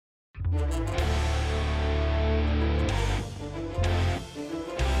Alright,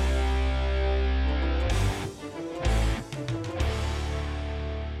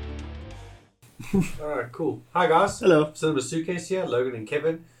 cool. Hi guys. Hello. Cinema Suitcase here, Logan and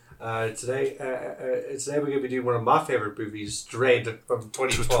Kevin. Today we're going to be doing one of my favorite movies, Dredd from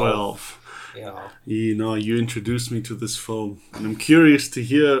 2012. Yeah. You introduced me to this film, and I'm curious to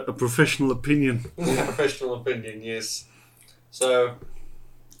hear a professional opinion. Professional opinion, yes. So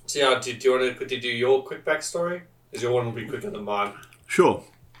yeah, do you want to quickly do your quick backstory? Because your one will be quicker than mine. Sure.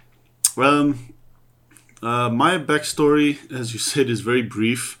 My backstory, as you said, is very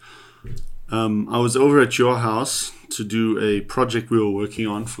brief. I was over at your house to do a project we were working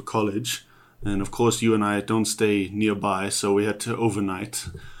on for college. And of course, you and I don't stay nearby, so we had to overnight.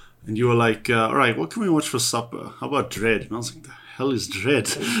 And you were like, all right, what can we watch for supper? How about Dredd? And I was like, the hell is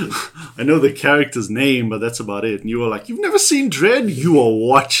Dredd? I know the character's name, but that's about it. And you were like, you've never seen Dredd? You are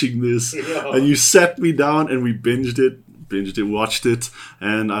watching this. Yeah. And you sat me down and we binged it, watched it,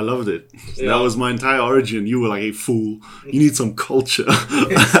 and I loved it. Yeah. That was my entire origin. You were like, hey, fool, you need some culture.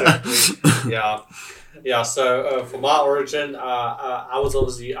 Exactly. Yeah. So for my origin, I'm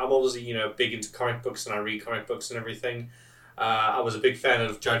obviously big into comic books, and I read comic books and everything. I was a big fan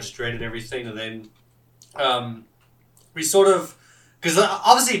of Judge Dredd and everything, and then we sort of, because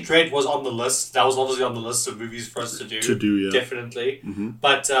obviously Dredd was on the list. That was obviously on the list of movies for us to do. Yeah. Definitely. Mm-hmm.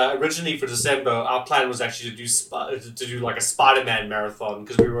 But originally for December, our plan was actually to do like a Spider-Man marathon,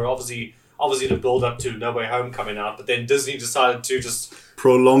 because we were obviously to build up to No Way Home coming out. But then Disney decided to just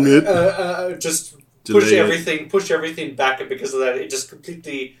prolong it, just push everything back, and because of that, it just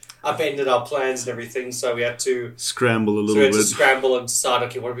completely upended our plans and everything. So we had to scramble a little bit. Scramble and decide,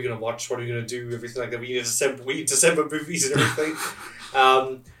 okay, what are we going to watch? What are we going to do? Everything like that. We need December movies and everything.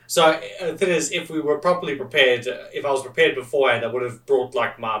 So the thing is, if we were properly prepared, if I was prepared beforehand, I would have brought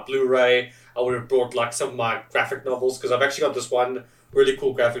like my Blu-ray. I would have brought like some of my graphic novels, because I've actually got this one really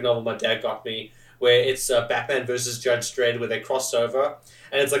cool graphic novel my dad got me, where it's Batman versus Judge Dredd, where they cross over,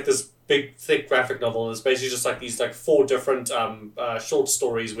 and it's like this big thick graphic novel, and it's basically just like these like 4 different short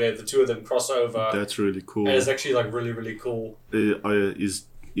stories where the two of them cross over. That's really cool. And it's actually like really, really cool. Is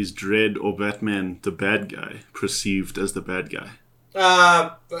Dredd or Batman the bad guy, perceived as the bad guy?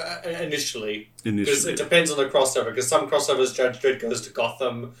 Initially. Because it depends on the crossover, because some crossovers Judge Dredd goes to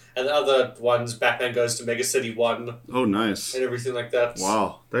Gotham, and the other ones Batman goes to Mega City 1. Oh, nice. And everything like that.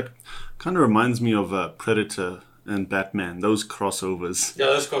 Wow. That kind of reminds me of Predator and Batman, those crossovers. Yeah,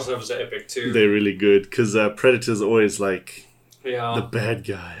 those crossovers are epic too. They're really good, because Predator's always like the bad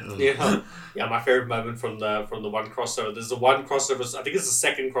guy. Oh. Yeah, my favorite moment from the one crossover. There's the one crossover. I think it's the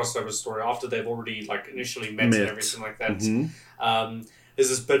second crossover story after they've already like initially met. And everything like that. Mm-hmm. There's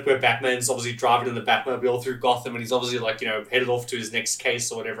this bit where Batman's obviously driving in the Batmobile through Gotham, and he's obviously like headed off to his next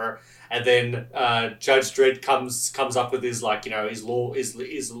case or whatever. And then Judge Dredd comes up with his like his law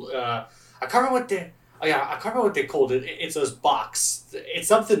I can't remember what they're. Oh yeah, I can't remember what they called it. It's those bucks. It's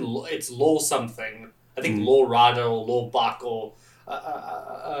something. It's law something. I think law rider or law buck or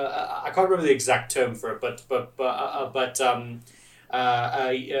I can't remember the exact term for it. But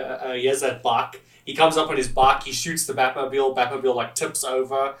he has that buck. He comes up on his bike, he shoots the Batmobile. Batmobile like tips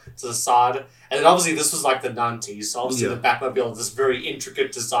over to the side, and then obviously this was like the 90s. So obviously the Batmobile had this very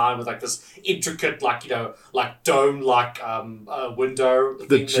intricate design with like this intricate like dome like window.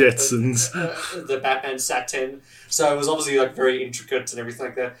 The Jetsons. The Batman sat in. So it was obviously like very intricate and everything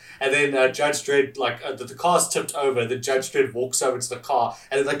like that. And then Judge Dredd the car's tipped over. The Judge Dredd walks over to the car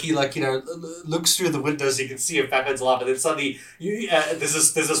and he looks through the window so you can see if Batman's alive. And then suddenly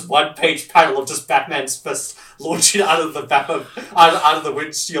there's this 1-page panel of just Batman's fist launching out of the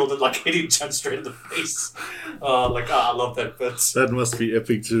windshield and like hitting Judge Dredd in the face. I love that bit. That must be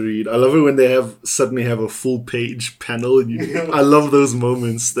epic to read. I love it when they suddenly have a full page panel. And I love those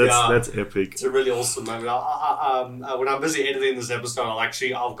moments. That's epic. It's a really awesome moment. When I'm busy editing this episode,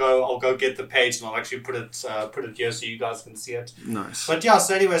 I'll go get the page and I'll actually put it here so you guys can see it. Nice. But Judge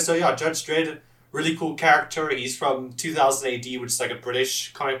Dredd, really cool character. He's from 2000 AD, which is like a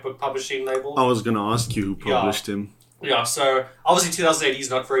British comic book publishing label. I was gonna ask you who published him. Yeah, so obviously 2000 AD is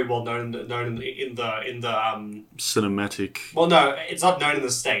not very well known in the cinematic. Well, no, it's not known in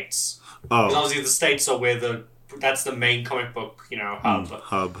the States. Oh, because obviously the States are where that's the main comic book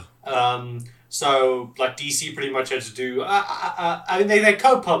hub. So, like, DC pretty much had to do... I mean, they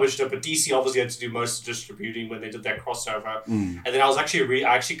co-published it, but DC obviously had to do most of the distributing when they did that crossover. And then I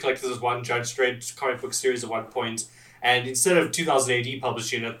actually collected this one Judge Dredd comic book series at one point, and instead of 2000 AD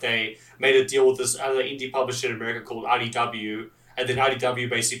publishing it, they made a deal with this other indie publisher in America called IDW, and then IDW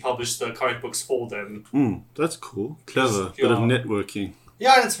basically published the comic books for them. That's cool. Clever. Bit of networking.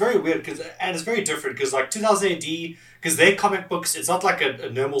 Yeah, and it's very weird and it's very different because like 2000 AD, because their comic books, it's not like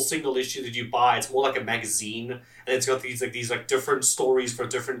a normal single issue that you buy. It's more like a magazine, and it's got these different stories for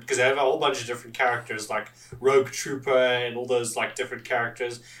different, because they have a whole bunch of different characters like Rogue Trooper and all those like different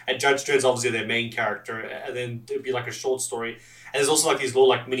characters, and Judge Dredd's obviously their main character, and then it'd be like a short story. And there's also like these little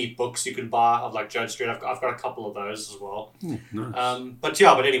like mini books you can buy of like Judge Dredd. I've got a couple of those as well. Nice. But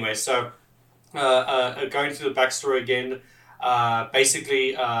anyway, so going through the backstory again.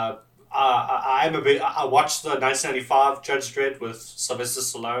 Basically, I watched the 1995 Judge Dredd with Sylvester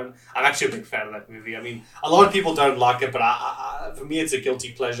Stallone. I'm actually a big fan of that movie. I mean, a lot of people don't like it, but for me, it's a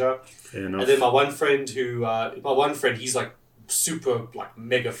guilty pleasure. Fair enough. And then my one friend, he's like super like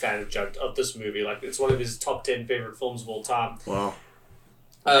mega fan of this movie. Like it's one of his top 10 favorite films of all time. Wow.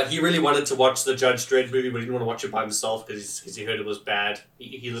 He really wanted to watch the Judge Dredd movie, but he didn't want to watch it by himself because he heard it was bad.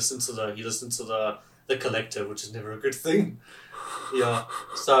 He listened to the Collector, which is never a good thing. Yeah.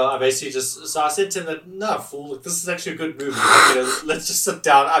 So I basically I said to him that, no, fool, this is actually a good movie. Like, let's just sit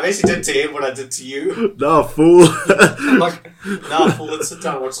down. I basically did to him what I did to you. No, fool. I'm like, no, fool, let's sit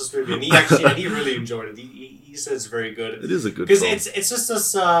down and watch this movie. And he really enjoyed it. He said it's very good. It is a good film. Because it's just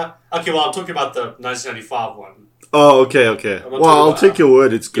this, okay, well, I'm talking about the 1995 one. Oh, okay. Well, I'll take your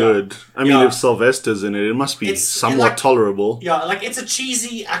word. It's good. I mean, if Sylvester's in it, it must be somewhat tolerable. Yeah, like it's a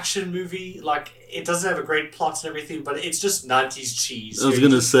cheesy action movie. Like it doesn't have a great plot and everything, but it's just 90s cheese. I was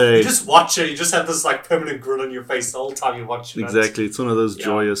gonna say, you just watch it. You just have this like permanent grin on your face the whole time you watch it. Exactly, it's one of those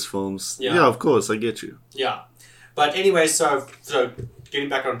joyous films. Yeah, of course, I get you. Yeah, but anyway, so getting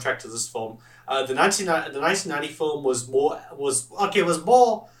back on track to this film, the 1990 film was more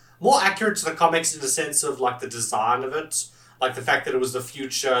accurate to the comics in the sense of like the design of it, like the fact that it was the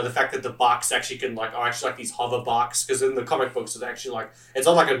future, the fact that the barks actually are actually like these hover barks, because in the comic books it's actually like, it's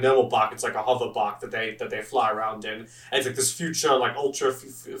not like a normal bark, it's like a hover bark that they fly around in, and it's like this future, like ultra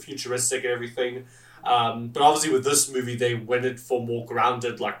futuristic and everything. But obviously with this movie they went in for more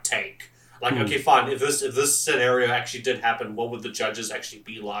grounded like take. Like okay, fine, if this scenario actually did happen, what would the judges actually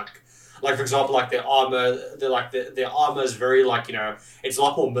be like? Like, for example, like their armor, their armor is very, like, you know, it's a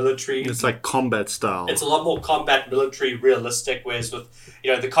lot more military. It's like combat style. It's a lot more combat, military, realistic, whereas with,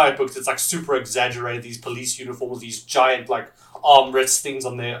 you know, the comic books, it's like super exaggerated, these police uniforms, these giant, like, armrest things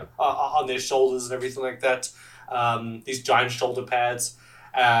on their shoulders and everything like that. These giant shoulder pads.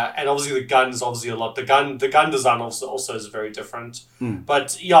 And obviously the gun is obviously a lot. The gun design also is very different.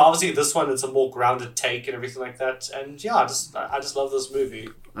 But yeah, obviously this one, it's a more grounded take and everything like that. And yeah, I just love this movie.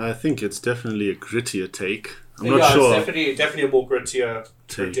 I think it's definitely a grittier take. I'm not sure. It's definitely a more grittier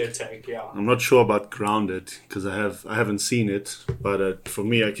take. Yeah. I'm not sure about grounded because I haven't seen it, but for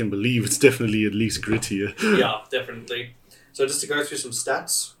me, I can believe it's definitely at least grittier. Yeah, definitely. So just to go through some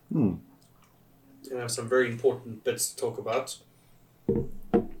stats, and I have some very important bits to talk about.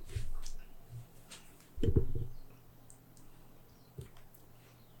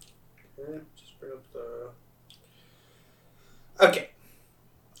 Okay,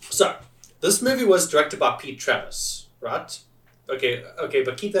 so this movie was directed by Pete Travis, right? Okay,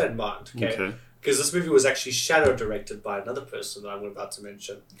 but keep that in mind, okay? Because this movie was actually shadow directed by another person that I'm about to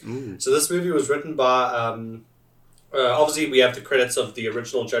mention. So this movie was written by, obviously we have the credits of the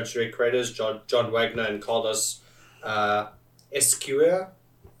original Judge Dredd creators, John Wagner and Carlos Esquerra.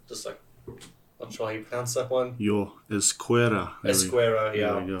 Just like, not sure how you pronounce that one. Esquerra. Esquerra,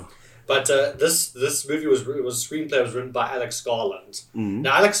 yeah. There we go. But this movie screenplay was written by Alex Garland.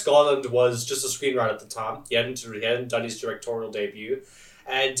 Now Alex Garland was just a screenwriter at the time. He hadn't done his directorial debut,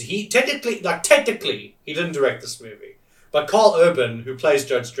 and he technically he didn't direct this movie. But Carl Urban, who plays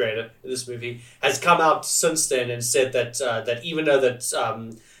Judge Dredd in this movie, has come out since then and said that even though that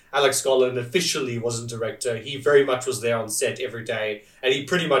Alex Garland officially wasn't director, he very much was there on set every day, and he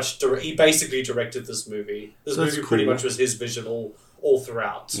basically directed this movie. This movie cool. Pretty much was his vision all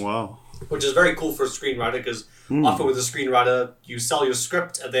throughout. Wow. Which is very cool for a screenwriter, because often with a screenwriter, you sell your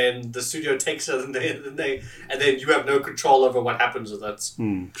script and then the studio takes it and then you have no control over what happens with it.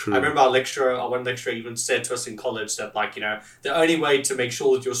 True. I remember one lecturer even said to us in college that, like, you know, the only way to make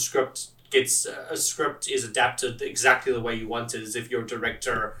sure that your script is adapted exactly the way you want it is if you're a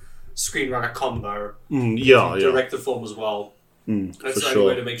director-screenwriter combo. Direct the film as well. That's the only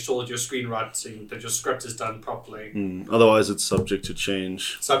way to make sure that your screenwriting, that your script is done properly. Otherwise, it's subject to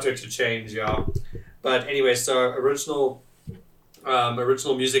change. Yeah. But anyway, so original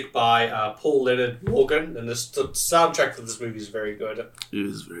music by Paul Leonard Morgan, and the soundtrack for this movie is very good. It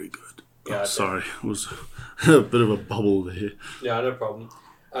is very good. Yeah, sorry, it was a bit of a bubble there. Yeah, no problem.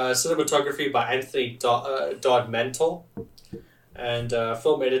 Cinematography by Anthony Dodd Mantle, and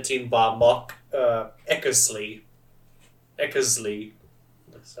film editing by Mark Eckersley.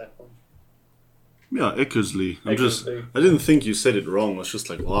 is that one? Yeah, Eckersley. Eckersley. I didn't think you said it wrong. I was just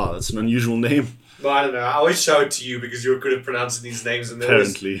like, wow, that's an unusual name. Well, I don't know. I always show it to you because you're good at pronouncing these names, and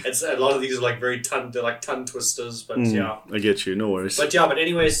apparently, it's a lot of these are like they're tongue twisters. But yeah, I get you. No worries. But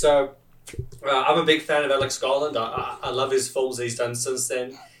anyway, so I'm a big fan of Alex Garland. I love his films that he's done since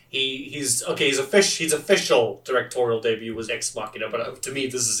then. His official directorial debut was Ex Machina, but to me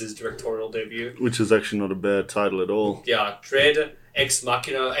this is his directorial debut, which is actually not a bad title at all. Yeah, Dredd, Ex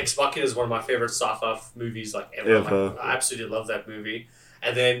Machina. Ex Machina is one of my favorite sci-fi movies ever. Like, I absolutely love that movie.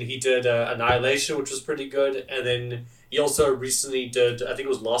 And then he did Annihilation, which was pretty good. And then he also recently did, I think it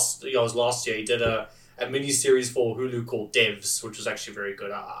was last year. He did a mini series for Hulu called Devs, which was actually very good.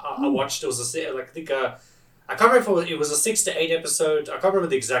 I watched. It was I can't remember if it was a 6 to 8 episode. I can't remember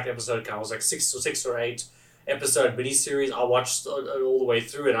the exact episode count. It was like 6 or 8 episode miniseries. I watched it all the way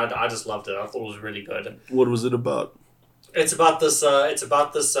through, and I just loved it. I thought it was really good. What was it about? It's about this girl,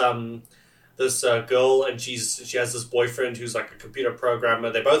 and she has this boyfriend who's like a computer programmer.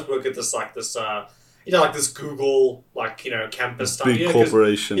 They both work at this Google campus stuff. Big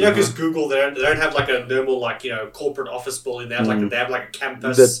corporation. Because Google they don't have like a normal corporate office building. They have they have like a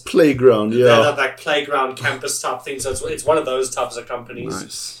campus. That playground, yeah. They have like playground campus type thing. So it's one of those types of companies.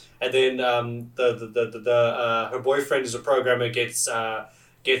 Nice. And then her boyfriend who's a programmer gets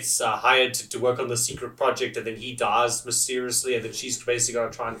hired to work on the secret project, and then he dies mysteriously, and then she's basically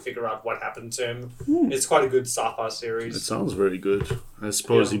going to try and figure out what happened to him. It's quite a good sci-fi series. It sounds very good. I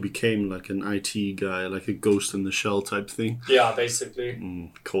suppose he became like an IT guy, like a Ghost in the Shell type thing. Yeah,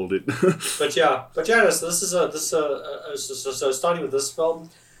 basically. Called it. But yeah. So so starting with this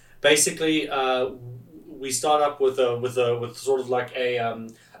film, basically, we start up with sort of like a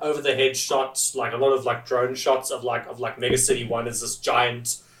over the head shots, like a lot of like drone shots of Mega City 1 is this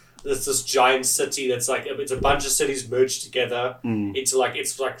giant city that's like it's a bunch of cities merged together into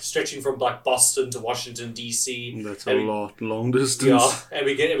it's stretching from like Boston to Washington DC. That's long distance. Yeah, and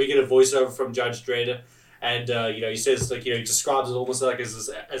we get a voiceover from Judge Dredd, and he says he describes it almost like as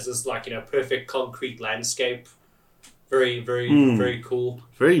this perfect concrete landscape. Very, very, very cool.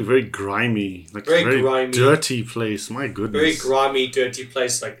 Very, very grimy. Very grimy. Dirty place. My goodness. Very grimy, dirty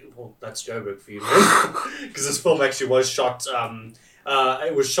place. That's Joburg for you, man. Because this film actually was shot.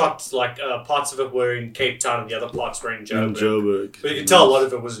 It was shot parts of it were in Cape Town and the other parts were in Joburg. But you can tell a lot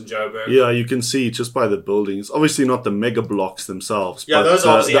of it was in Joburg. Yeah, you can see just by the buildings. Obviously not the mega blocks themselves. Yeah, but those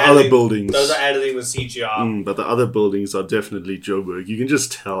are obviously the other buildings. Those are editing with CGI. But the other buildings are definitely Joburg. You can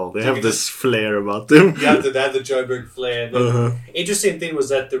just tell. They have this flair about them. Yeah, they have the Joburg flair. The interesting thing was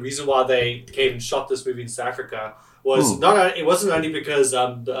that the reason why they came and shot this movie in South Africa was it wasn't only because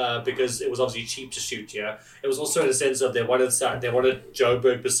it was obviously cheap to shoot here. It was also in a sense of they wanted South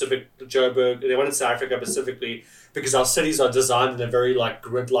Africa specifically because our cities are designed in a very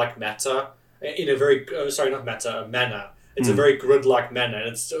grid-like manner. Manner. It's a very grid-like manner,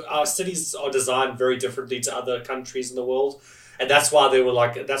 and our cities are designed very differently to other countries in the world. And that's why they were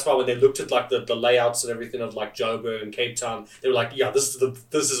that's why when they looked at the layouts and everything of Joburg and Cape Town, they were like, yeah, this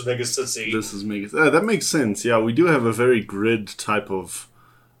is mega city. This is mega. That makes sense. Yeah, we do have a very grid type of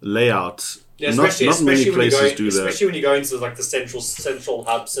layout. Yeah, especially many places do that. Especially when you go into the central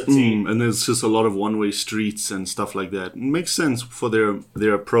hub city. And there's just a lot of one-way streets and stuff like that. It makes sense for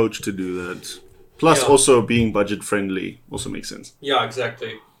their approach to do that. Plus, also being budget friendly also makes sense. Yeah,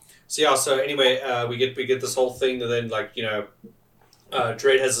 exactly. So anyway, we get this whole thing, and then Dredd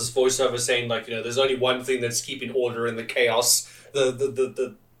has this voiceover saying there's only one thing that's keeping order in the chaos,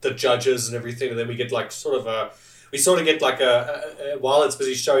 the judges and everything, and then we get while it's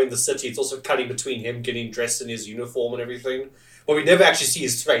busy showing the city, it's also cutting between him getting dressed in his uniform and everything. Well, we never actually see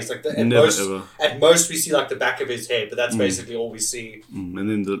his face. At most we see the back of his head, but that's basically all we see. And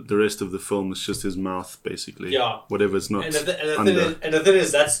then the rest of the film is just his mouth, basically. Yeah. Whatever's not and the thing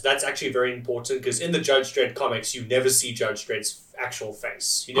is that's actually very important because in the Judge Dredd comics, you never see Judge Dredd's actual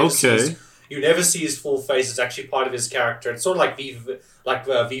face. You never see his full face. It's actually part of his character. It's sort of like V for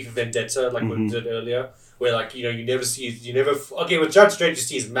Vendetta, we did earlier, where you never see with Judge Dredd you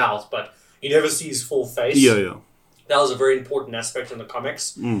see his mouth, but you never see his full face. Yeah. That was a very important aspect in the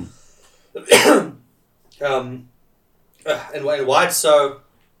comics. And why it's so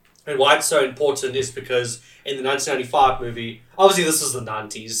important is because in the 1995 movie, obviously this is the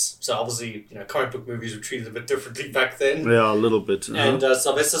 90s, so obviously comic book movies were treated a bit differently back then. Yeah, a little bit. And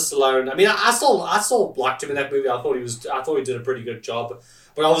Sylvester Stallone, I mean, I still liked him in that movie. I thought he did a pretty good job.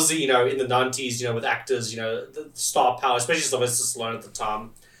 But obviously, in the 90s, with actors, the star power, especially Sylvester Stallone at the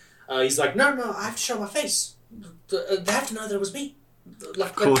time, he's like, no, I have to show my face. They have to know that it was me.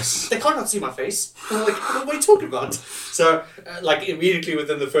 Like, they can't not see my face. I'm like, what are you talking about? So, immediately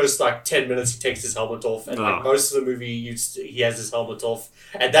within the first, 10 minutes, he takes his helmet off. And, most of the movie, he has his helmet off.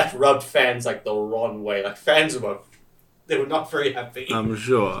 And that rubbed fans, the wrong way. Fans they were not very happy. I'm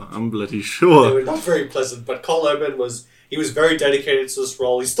sure. I'm bloody sure. They were not very pleasant. But Carl Urban was very dedicated to this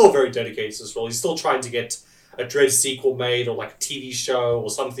role. He's still very dedicated to this role. He's still trying to get a Dredd sequel made, or a TV show, or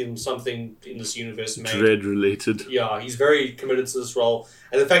something in this universe made. Dredd related. Yeah, he's very committed to this role.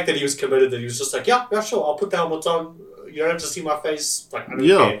 And the fact that he was committed, that he was just yeah, sure, I'll put the helmet on. You don't have to see my face. I don't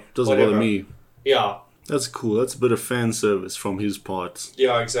care. Doesn't bother me. Yeah. That's cool. That's a bit of fan service from his part.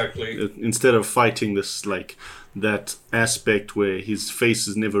 Yeah, exactly. Instead of fighting this, that aspect where his face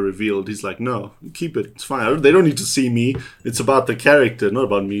is never revealed, he's like, no, keep it. It's fine. They don't need to see me. It's about the character, not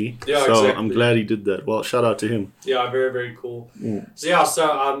about me. Yeah, so exactly. I'm glad he did that. Well, shout out to him. Yeah, very, very cool. Mm. So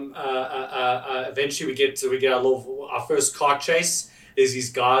eventually we get our first car chase. There's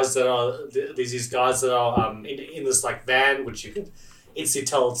these guys that are in this van, which you can instantly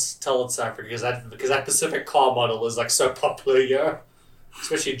tell it's Africa because that Pacific car model is so popular here.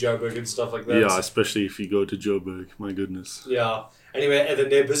 Especially in Joburg and stuff like that. Yeah, especially if you go to Joburg. My goodness. Yeah. Anyway, and then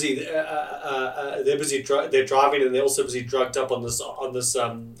they're busy. They're driving, and they're also busy drugged up on this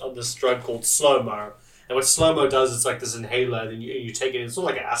drug called slow-mo. And what slow-mo does, it's this inhaler, and you take it. It's not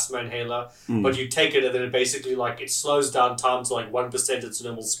like an asthma inhaler, but you take it, and then it basically it slows down time to 1% its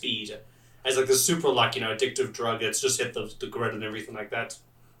normal speed. It's this super addictive drug that's just hit the grid and everything like that.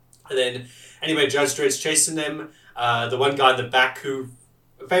 And then anyway, Judge Dredd's chasing them. The one guy in the back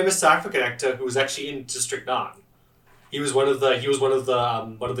a famous South African actor who was actually in District 9. He was one of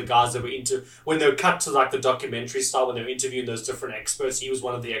the guys that were when they were cut to the documentary style, when they were interviewing those different experts. He was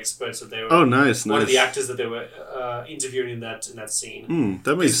one of the experts that they were. Oh, nice. One of the actors that they were interviewing in that scene.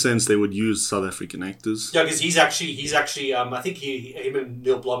 That makes sense. They would use South African actors. Yeah, because he's actually I think him and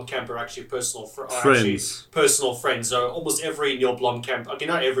Neil Blomkamp are actually personal friends. So almost every Neil Blomkamp, okay,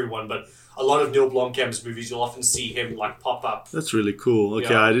 not everyone, but a lot of Neil Blomkamp's movies, you'll often see him pop up. That's really cool.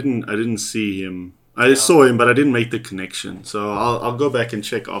 Okay, yeah. I didn't see him. I saw him, but I didn't make the connection. So I'll go back and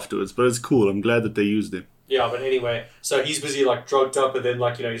check afterwards. But it's cool. I'm glad that they used him. Yeah, but anyway, so he's busy drugged up, and then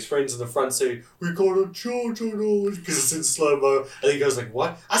his friends in the front say, "We got a charge on our," because it's in slow mo, and he goes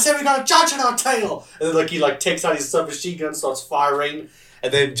 "What?" "I said we got a charge on our tail," and then he takes out his submachine gun, starts firing.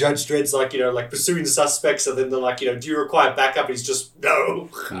 And then Judge Dredd's pursuing the suspects, and then they're "Do you require backup?" And he's just, "No,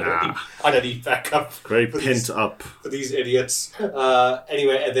 I don't need backup." Great pent up for these idiots.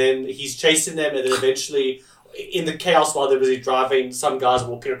 Anyway, and then he's chasing them, and then eventually, in the chaos while they're busy driving, some guys are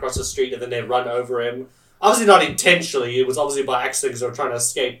walking across the street, and then they run over him. Obviously not intentionally, it was obviously by accident because they were trying to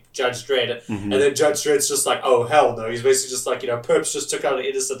escape Judge Dredd. Mm-hmm. And then Judge Dredd's just "Oh, hell no." He's basically just perps just took out an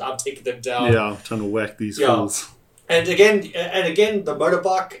innocent, I'm taking them down. Yeah, I'm trying to whack these fools. And again, the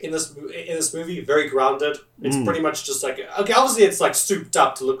motorbike in this movie, very grounded. It's pretty much just obviously it's souped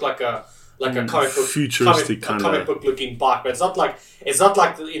up to look like a comic book, futuristic comic book looking bike, but it's not like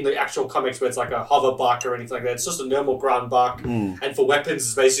in the actual comics where it's a hover bike or anything like that. It's just a normal ground bike, and for weapons,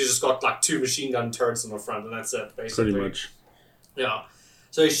 it's basically just got 2 machine gun turrets on the front, and that's it basically. Pretty much. Yeah.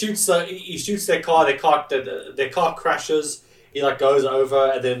 So he shoots their car. Their car crashes. He goes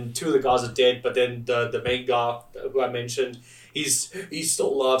over, and then 2 of the guys are dead. But then the main guy who I mentioned, he's still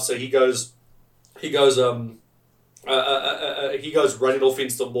alive. So he goes running off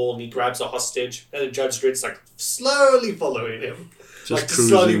into the mall, and he grabs a hostage. And then Judge Dredd's slowly following him, just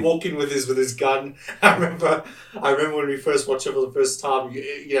slowly walking with his gun. I remember when we first watched it for the first time.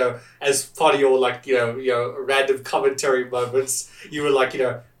 As part of your random commentary moments, you were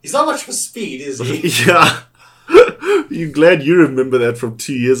he's not much for speed, is he? Yeah. You're glad you remember that from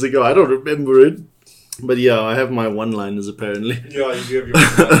 2 years ago. I don't remember it. But yeah, I have my one-liners apparently. Yeah, you do have your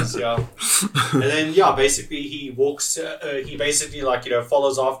one-liners, yeah. And then, basically he walks, he basically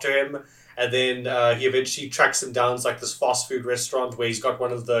follows after him. And then he eventually tracks him down. It's this fast food restaurant where he's got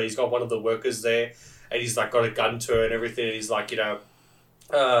one of the workers there. And he's got a gun to her and everything. And he's and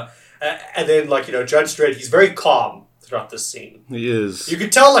then Judge Dredd, he's very calm throughout this scene. He is. You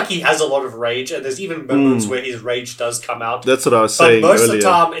could tell he has a lot of rage, and there's even moments where his rage does come out. That's what I was saying most earlier. of the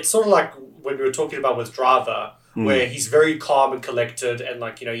time, it's sort of when we were talking about with Driver, where he's very calm and collected, and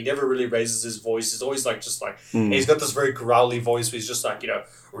he never really raises his voice. He's always and he's got this very growly voice where he's just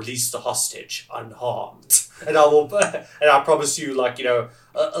release the hostage unharmed, and I promise you life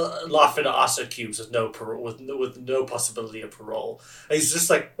in acid cubes with no parole, with no possibility of parole. And he's just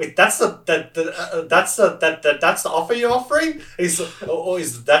wait, that's the offer you're offering?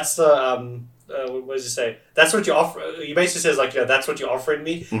 What does he say? That's what you offer. He basically says that's what you're offering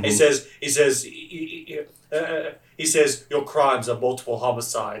me. Mm-hmm. He he says your crimes are multiple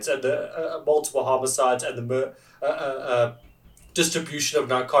homicides and the distribution of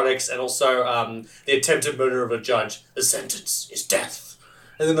narcotics and also the attempted murder of a judge. The sentence is death.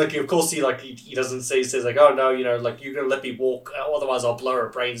 And then, like, of course, he doesn't say, he says, like, oh, no, you know, like, you're going to let me walk, otherwise I'll blow her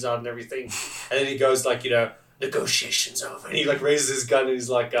brains out and everything. And then he goes, like, you know, negotiations over. And he, like, raises his gun and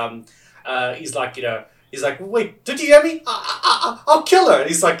he's like, wait, did you hear me? I'll kill her. And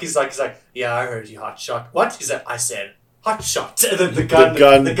he's like, yeah, I heard you, hot shot. What? He said, I said, hot shot. And then the gun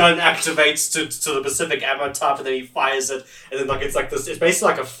activates to the Pacific ammo type, and then he fires it. And then, like, it's like this, it's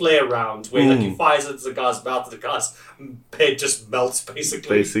basically like a flare round where, like, he fires it to the guy's mouth and the guy's head just melts,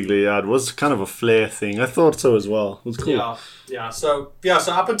 basically. Basically, yeah, it was kind of a flare thing. I thought so as well. It was cool. Yeah. So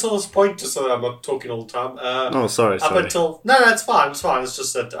up until this point, just so that I'm not talking all the time. Sorry. No, it's fine. It's fine. It's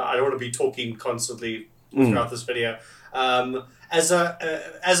just that I don't want to be talking constantly throughout this video. As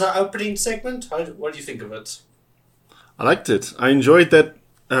an opening segment, what do you think of it? I liked it. I enjoyed that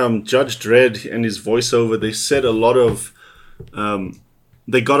Judge Dredd and his voiceover. They said a lot of...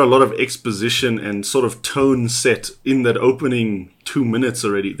 they got a lot of exposition and sort of tone set in that opening 2 minutes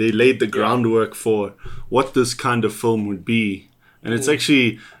already. They laid the groundwork for what this kind of film would be. And it's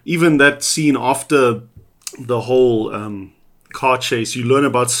actually... Even that scene after the whole car chase, you learn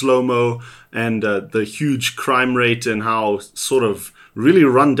about slow-mo and the huge crime rate and how sort of really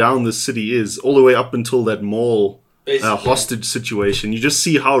run down the city is, all the way up until that mall hostage situation. You just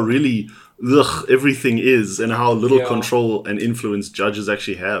see how really everything is and how little control and influence judges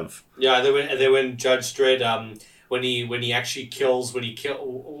actually have. Yeah, and then when Judge Dredd, after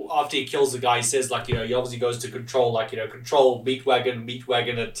he kills the guy, he says, like, you know, he obviously goes to control meat wagon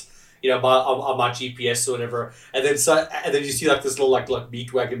at, you know, on my GPS or whatever, and then you see, like, this little like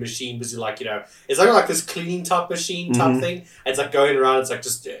meat wagon machine, busy, like, you know, it's like this cleaning type machine type thing, and it's like going around, it's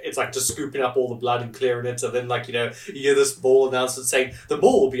like just scooping up all the blood and clearing it, and then, like, you know, you hear this mall announcement saying the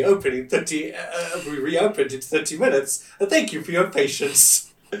mall will be open in reopened in 30 minutes, and thank you for your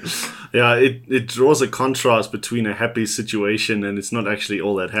patience. Yeah, it draws a contrast between a happy situation and it's not actually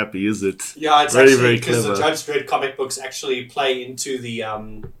all that happy, is it? Yeah, it's very, very clever. Because the Judge Dredd comic books actually play into the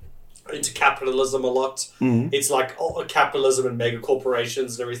into capitalism a lot. It's like capitalism and mega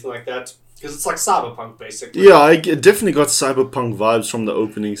corporations and everything like that. Because it's like cyberpunk, basically. Yeah, I definitely got cyberpunk vibes from the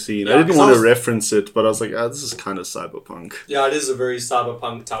opening scene. I didn't want to reference it, but I was like, this is kind of cyberpunk. Yeah, it is a very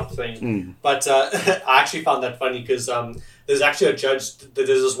cyberpunk type thing. But I actually found that funny because there's actually there's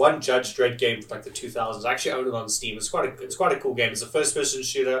this one Judge Dredd game from like the 2000s. I actually own it on Steam. It's quite a cool game. It's a first-person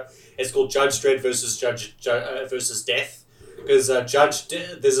shooter. It's called Judge Dredd versus Death. Because there's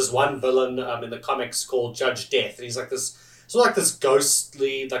this one villain in the comics called Judge Death, and he's like this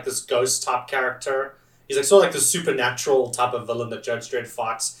ghost type character. He's like sort of like the supernatural type of villain that Judge Dredd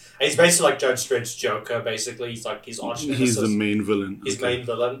fights, and he's basically like Judge Dredd's Joker. Basically, he's like his arch nemesis. He's the main villain. Main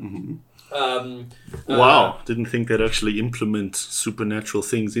villain. Wow, didn't think they'd actually implement supernatural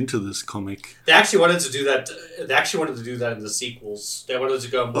things into this comic. They actually wanted to do that. They actually wanted to do that in the sequels. They wanted to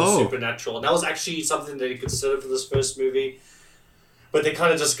go more supernatural, and that was actually something they considered for this first movie. But they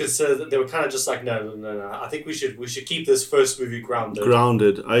kind of just considered. They were kind of just like, no. I think we should keep this first movie grounded.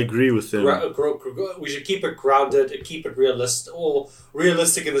 Grounded, I agree with them. We should keep it grounded and keep it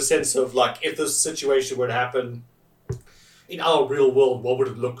realistic in the sense of, like, if this situation were to happen in our real world, what would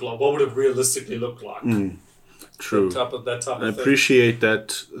it look like? What would it realistically look like? True. That type of I appreciate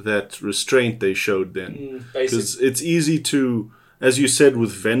that restraint they showed then. Because it's easy to, as you said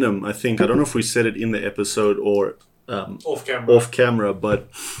with Venom, I think, I don't know if we said it in the episode or off camera, but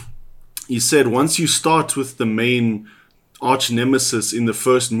you said once you start with the main arch nemesis in the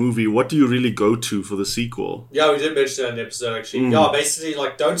first movie, what do you really go to for the sequel? Yeah, we did mention that in the episode, actually. Yeah, basically,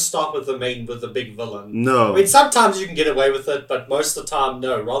 like, don't start with the big villain. No. I mean, sometimes you can get away with it, but most of the time,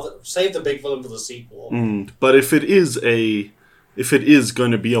 no. Rather, save the big villain for the sequel. But if it is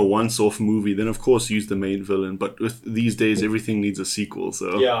going to be a once-off movie, then of course use the main villain. But with these days, everything needs a sequel,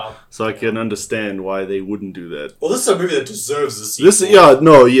 so I can understand why they wouldn't do that. Well, this is a movie that deserves a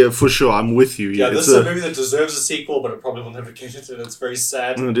sequel. For sure, I'm with you. Yeah, this is a movie that deserves a sequel, but it probably will never get it, and it's very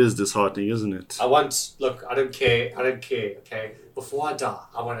sad. It is disheartening, isn't it? I don't care, okay? Before I die,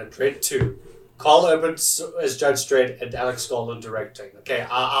 I want a Dredd 2. Carl Urban as Judge Dredd and Alex Garland directing. Okay,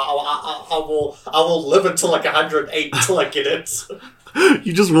 I will live until like 108 until I get it.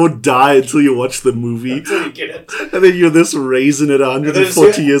 You just won't die until you watch the movie. Until you get it. And then you're this raisin at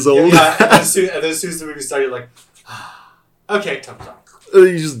 140 years old. Yeah, and then as soon as the movie started, you're like, okay, time. And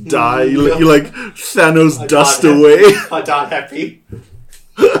then you just die. You like Thanos dust away. I died happy.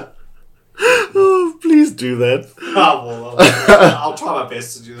 Oh, please do that. I'll try my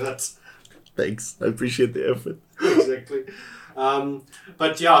best to do that. Thanks. I appreciate the effort. exactly.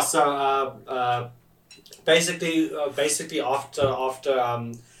 But yeah, so basically after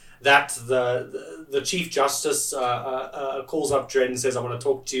that, the Chief Justice calls up Dredd and says, "I want to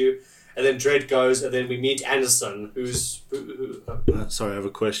talk to you." And then Dredd goes, and then we meet Anderson, sorry, I have a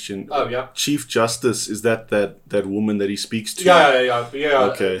question. Oh, yeah. Chief Justice, is that woman that he speaks to? Yeah.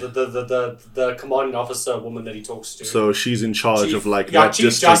 Okay. The commanding officer woman that he talks to. So she's in charge of that Chief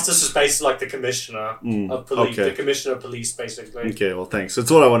district. Justice is basically like the commissioner of police. Okay. The commissioner of police, basically. Okay, well, thanks.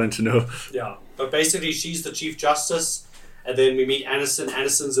 That's all I wanted to know. Yeah, but basically she's the Chief Justice. And then we meet Anderson.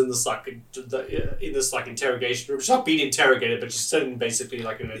 Anderson's in this interrogation room. She's not being interrogated, but she's sitting basically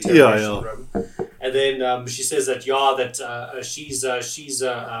like in an interrogation room. And then she says that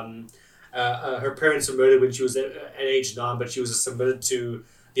her parents were murdered when she was at age 9, but she was submitted to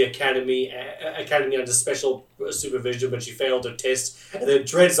the academy under special supervision, but she failed her test. And then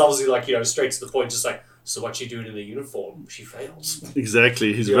Dredd's obviously straight to the point, just like, so what's she doing in the uniform? She fails.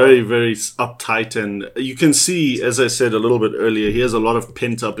 Exactly. He's very, very uptight, and you can see, as I said a little bit earlier, he has a lot of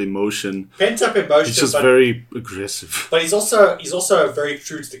pent-up emotion. He's just very aggressive. But he's also very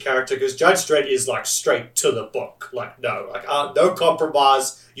true to the character, because Judge Dredd is like straight to the book. Like, no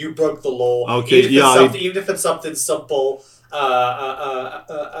compromise. You broke the law. Okay, even if it's something simple,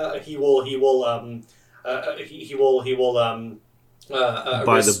 he will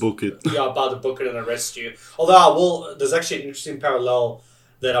by the book it. Yeah, by the book it and arrest you. Although there's actually an interesting parallel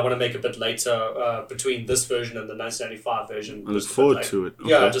that I want to make a bit later between this version and the 1995 version. I look forward to it. Okay.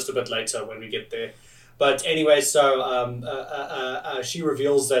 Yeah, just a bit later when we get there. But anyway, so she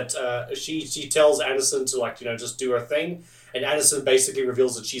reveals that she tells Anderson to just do her thing, and Anderson basically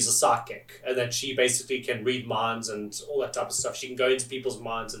reveals that she's a psychic and that she basically can read minds and all that type of stuff. She can go into people's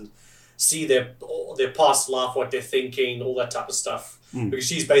minds and see their past life, what they're thinking, all that type of stuff. Because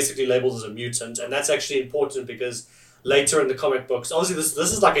she's basically labeled as a mutant, and that's actually important because later in the comic books, obviously this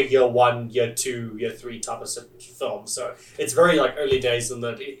is like a year 1, year 2, year 3 type of film, so it's very early days in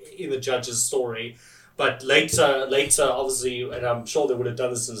the Judge's story. But later, obviously, and I'm sure they would have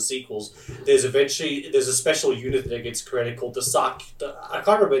done this in the sequels. There's a special unit that gets created called the Sark. I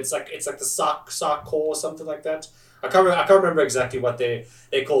can't remember. It's like the Sark Corps or something like that. I can't remember exactly what they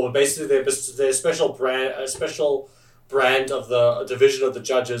call it. Basically, they're a special brand of the division of the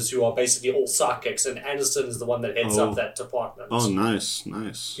judges who are basically all psychics, and Anderson is the one that heads up that department. Oh, nice.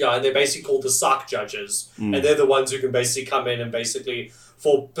 Yeah, and they're basically called the Sark judges, and they're the ones who can basically come in and basically,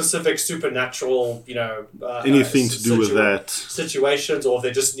 for specific supernatural, anything to do with that situations, or if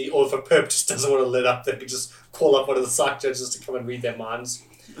they just need, or if a perp just doesn't want to lit up, they can just call up one of the Sark judges to come and read their minds.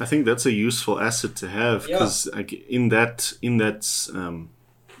 I think that's a useful asset to have, because in that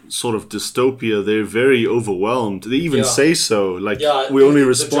sort of dystopia, they're very overwhelmed. They even say so. We only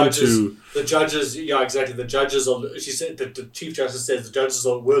respond to the judges. Yeah, exactly. The judges are. She said that the Chief Justice says the judges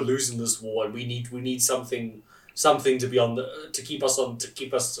are. We're losing this war, and we need something to be to keep us on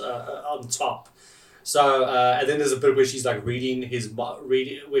top. So and then there's a bit where she's reading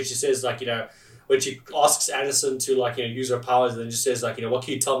where she says when she asks Anderson to use her powers, and then she says what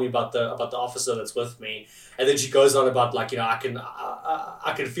can you tell me about the officer that's with me? And then she goes on about I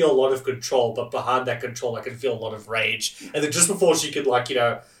can feel a lot of control, but behind that control I can feel a lot of rage. And then just before she could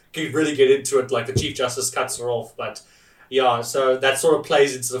could really get into it, the Chief Justice cuts her off. But yeah, so that sort of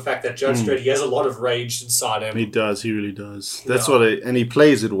plays into the fact that Judge Dredd, he has a lot of rage inside him. He does, he really does. That's and he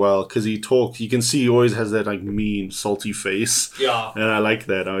plays it well, because he talks, you can see he always has that mean, salty face. Yeah. And I like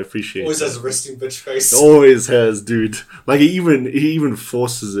that, I appreciate it. Always has a resting bitch face. Always has, dude. He even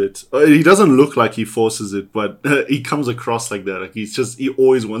forces it. He doesn't look like he forces it, but he comes across like that. He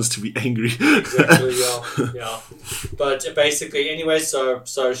always wants to be angry. Exactly, yeah. But basically, anyway, so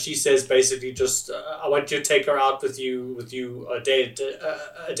she says basically just, I want you to take her out with you a day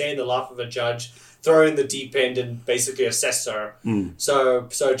in the life of a judge, throw her in the deep end and basically assess her. So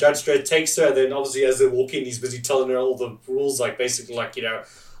Judge Dredd takes her, and then obviously as they're walking, he's busy telling her all the rules,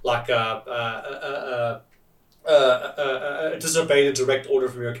 disobeying a direct order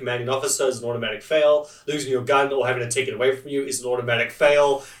from your commanding officer is an automatic fail. Losing your gun or having it taken away from you is an automatic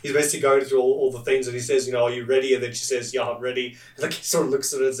fail. He's basically going through all the things, and he says, are you ready? And then she says, yeah, I'm ready. And he sort of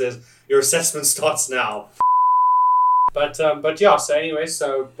looks at it and says, your assessment starts now. But yeah, so anyway,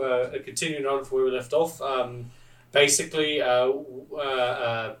 continuing on from where we left off, basically,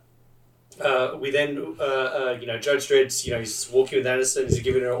 we then, Judge Dredd, he's walking with Anderson, he's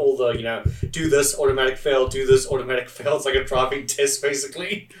giving her all the, do this, automatic fail, do this, automatic fail. It's like a driving test,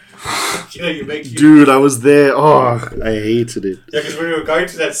 basically. Dude, I was there. Oh, I hated it. Yeah, because when we were going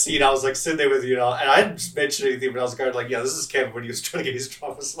to that scene, I was like sitting there with and I didn't mention anything, but I was going like, yeah, this is Kevin when he was trying to get his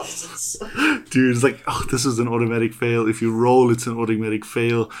driver's license. Dude, it's like, oh, this is an automatic fail. If you roll, it's an automatic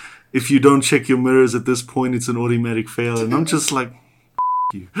fail. If you don't check your mirrors at this point, it's an automatic fail. And I'm just like,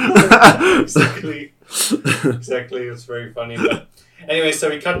 you. Exactly. It's very funny. But anyway, so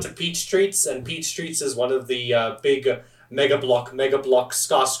we cut to Peach Streets, and Peach Streets is one of the big mega block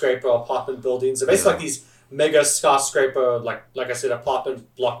skyscraper apartment buildings. So basically, like these mega skyscraper, like I said,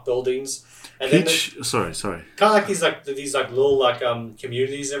 apartment block buildings. And sorry. Kind of like these little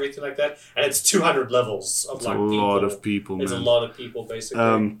communities and everything like that. And it's 200 levels of people. It's a lot of people, man. It's a lot of people,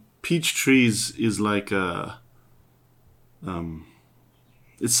 basically. Peach Trees is like a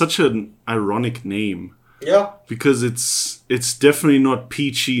it's such an ironic name. Yeah. Because it's definitely not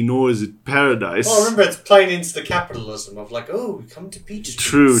peachy, nor is it paradise. Well, remember, it's playing into the capitalism of like, oh, we come to Peach Street.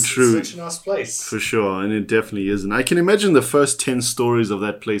 True. It's such a nice place. For sure, and it definitely isn't. I can imagine the first 10 stories of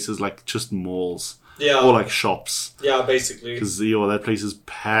that place is like just malls. Yeah. Or like shops. Yeah, basically. Because, that place is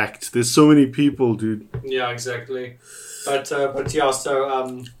packed. There's so many people, dude. Yeah, exactly. But yeah,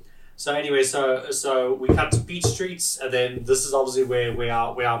 so anyway, so we cut to Peach Streets, and then this is obviously where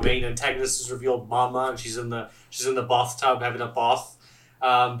our main antagonist is revealed, Mama, and she's in the bathtub having a bath,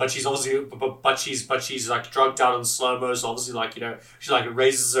 but she's obviously but she's like drugged out in slow mo. So obviously she like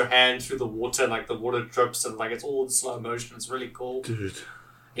raises her hand through the water, and like the water drips, and like it's all in slow motion. It's really cool, dude.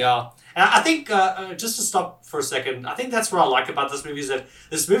 Yeah, and I think just to stop for a second, I think that's what I like about this movie is that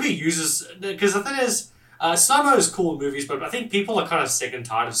this movie uses, because the thing is. Slow-mo is cool in movies, but I think people are kind of sick and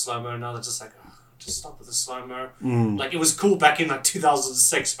tired of slow-mo now. They're just like, oh, just stop with the slow-mo. Like, it was cool back in,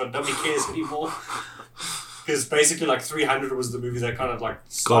 2006, but nobody cares anymore. Because basically, 300 was the movie that kind of,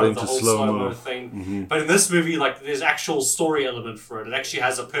 started the whole slow-mo thing. Mm-hmm. But in this movie, there's actual story element for it. It actually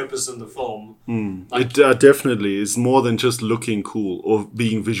has a purpose in the film. It definitely is more than just looking cool or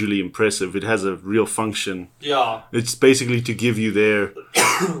being visually impressive. It has a real function. Yeah. It's basically to give you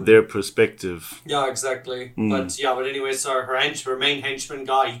their perspective. Yeah, exactly. But anyway, so her main henchman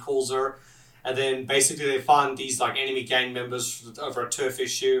guy, he calls her. And then basically they find these, enemy gang members over a turf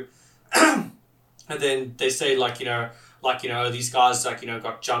issue. And then they say, these guys,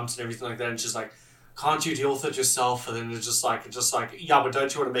 got jumped and everything like that. And she's like, can't you deal with it yourself? And then it's just like, yeah, but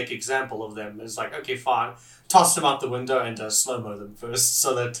don't you want to make an example of them? And it's like, okay, fine. Toss them out the window and slow-mo them first.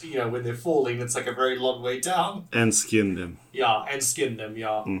 So that, when they're falling, it's like a very long way down. And skin them. Yeah, and skin them,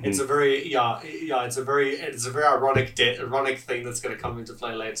 yeah. Mm-hmm. It's a very, it's a very ironic thing that's going to come into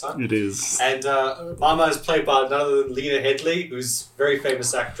play later. It is. And Mama is played by none other than Lena Headey, who's a very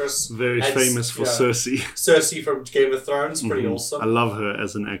famous actress. Very famous for Cersei. Cersei from Game of Thrones, pretty awesome. I love her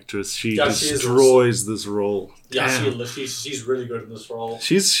as an actress. She destroys this role. Yeah, she's really good in this role.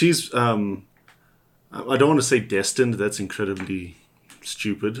 She's I don't want to say destined. That's incredibly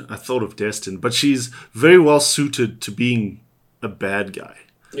stupid. I thought of destined, but she's very well suited to being a bad guy.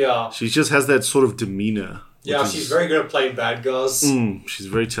 Yeah. She just has that sort of demeanor. Yeah, she's very good at playing bad guys. She's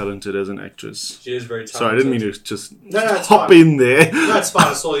very talented as an actress. She is very talented. Sorry, I didn't mean to just hop in there. No, it's fine.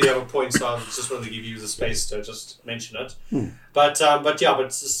 I saw you have a point, so I just wanted to give you the space to just mention it. But so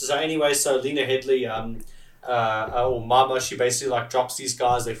anyway, so Lena Headey, Mama, she basically drops these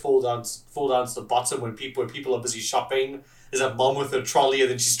guys. They fall down to the bottom when people are busy shopping. There's a mom with a trolley, and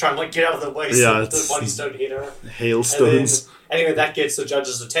then she's trying to get out of the way so the bodies don't hit her. Hailstones. Anyway, that gets the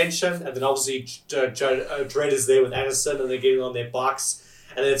judge's attention, and then obviously Dredd is there with Anderson, and they're getting on their bikes,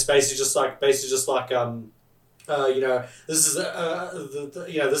 and then it's basically just like this is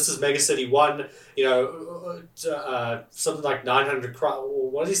Mega City 1, something like 900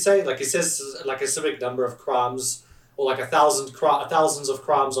 what did he say? He says a specific number of crimes, or thousands of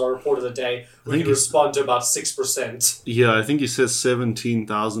crimes are reported a day. We can respond to about 6%. Yeah, I think he says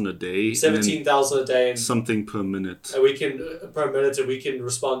 17,000 a day. 17,000 a day. And something per minute. And we can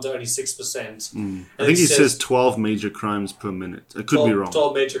respond to only 6%. I think he says 12 major crimes per minute. I could be wrong.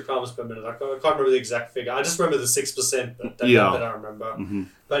 12 major crimes per minute. I can't remember the exact figure. I just remember the 6%, but that I remember. Mm-hmm.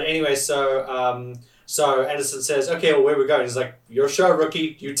 But anyway, so Anderson says, okay, well, where are we going? He's like, your show,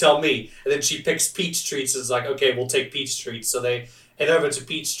 rookie, you tell me. And then she picks Peach Streets and is like, okay, we'll take Peach Streets. So they head over to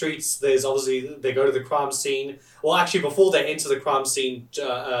Peach Streets. There's obviously, they go to the crime scene. Well, actually, before they enter the crime scene,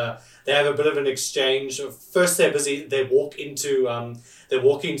 they have a bit of an exchange. First, they're busy. They're walking through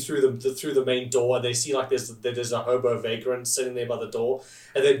the main door, and they see there's a hobo vagrant sitting there by the door.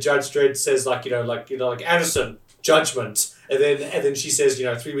 And then Judge Dredd says, Anderson, judgment. And then she says,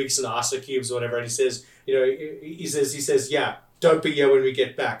 3 weeks in the ice cubes or whatever. And he says, he says, yeah, don't be here when we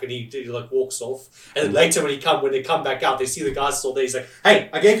get back. And he like walks off. And then later when they come back out, they see the guys still there. He's like, hey,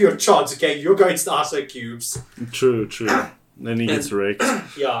 I gave you a chance, okay? You're going to the ice cubes. True. Then he gets wrecked.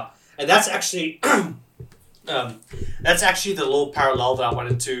 Yeah. And that's actually the little parallel that I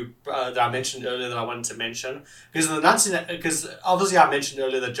wanted to that I mentioned earlier that I wanted to mention, because obviously I mentioned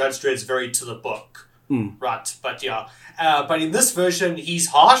earlier that Judge Dredd's very to the book, right? But but in this version he's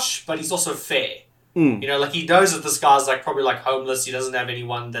harsh, but he's also fair. Like he knows that this guy's like probably like homeless. He doesn't have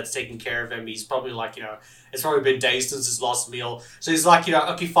anyone that's taking care of him. He's probably like it's probably been days since his last meal. So he's like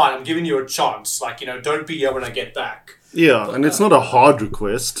okay, fine, I'm giving you a chance. Like don't be here when I get back. Yeah, but, and it's not a hard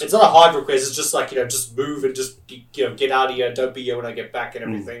request. It's not a hard request. It's just like, just move and just, get out of here. Don't be here when I get back and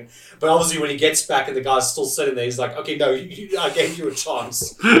everything. But obviously when he gets back and the guy's still sitting there, he's like, okay, no, I gave you a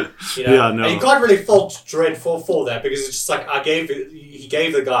chance. Yeah, no. And you can't really fault Dredd for that, because it's just like, he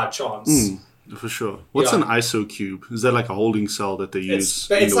gave the guy a chance. For sure. What's an ISO cube? Is that like a holding cell that they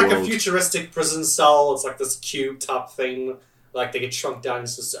use? It's like a futuristic prison cell. It's like this cube type thing. Like they get shrunk down.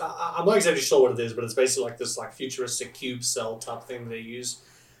 I'm not exactly sure what it is, but it's basically like this like futuristic cube cell type thing they use.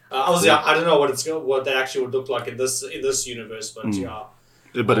 Obviously, I don't know what that actually would look like in this universe, but yeah.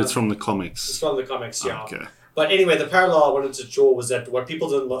 But it's from the comics. It's from the comics, yeah. Okay. But anyway, the parallel I wanted to draw was that what people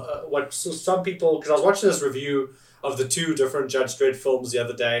didn't, some people, because I was watching this review of the 2 different Judge Dredd films the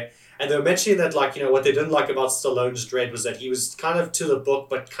other day, and they were mentioning that, like, what they didn't like about Stallone's Dredd was that he was kind of to the book,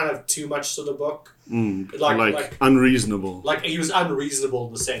 but kind of too much to the book. Like unreasonable. Like, he was unreasonable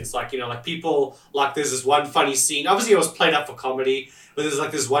in the sense, like, like people, like, there's this one funny scene. Obviously, it was played up for comedy, but there's,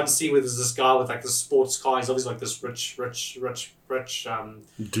 like, this one scene where there's this guy with, like, this sports car. He's obviously, like, this rich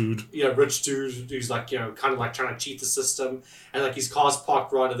dude. Rich dude who's, like, kind of, like, trying to cheat the system. And, like, his car's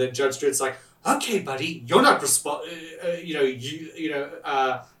parked right, and then Judge Dredd's like, okay, buddy, you're not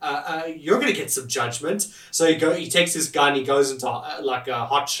you're gonna get some judgment. So he takes his gun, he goes into like a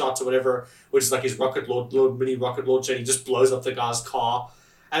hot shot or whatever, which is like his little mini rocket launcher, and he just blows up the guy's car.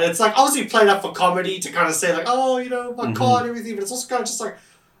 And it's like obviously played up for comedy to kind of say like, oh, my car and everything, but it's also kind of just like,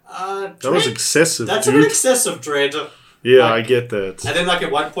 that was excessive. That's dude. a bit excessive, Dredd. Yeah, I get that. And then like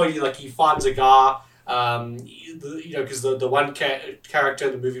at one point he finds a guy. Because the one character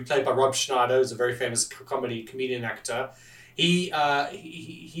in the movie played by Rob Schneider, who's a very famous comedian actor, he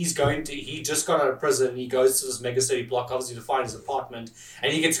just got out of prison. He goes to this mega city block, obviously to find his apartment,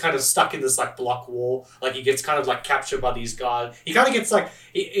 and he gets kind of stuck in this like block wall. Like he gets kind of like captured by these guys. He kind of gets like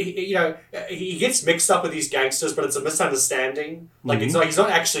he gets mixed up with these gangsters, but it's a misunderstanding. Like it's like he's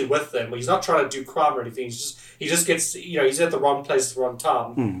not actually with them. He's not trying to do crime or anything. He just gets he's at the wrong place at the wrong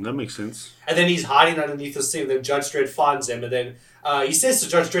time. That makes sense. And then he's hiding underneath the scene. And then Judge Dredd finds him, and then he says to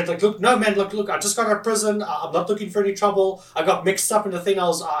Judge Dredd, like, look, no, man, look, I just got out of prison. I'm not looking for any trouble. I got mixed up in the thing.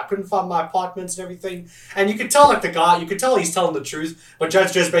 I couldn't find my apartments and everything. And you could tell, like, you could tell he's telling the truth. But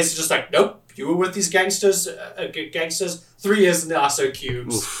Judge Dredd's basically just like, nope, you were with these gangsters 3 years in the ISO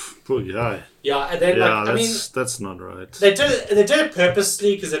cubes. Oof, poor guy. Yeah, and then, that's not right. They did it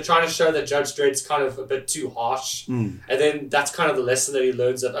purposely because they're trying to show that Judge Dredd's kind of a bit too harsh. And then that's kind of the lesson that he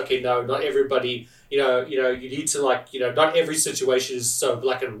learns that, okay, no, not everybody... you need to not every situation is so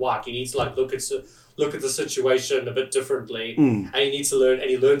black and white. You need to look at the situation a bit differently, and you need to learn. And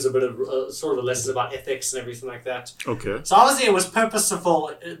he learns a bit of sort of a lesson about ethics and everything like that. Okay. So obviously it was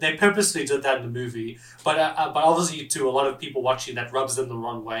purposeful. They purposely did that in the movie, but obviously to a lot of people watching that rubs them the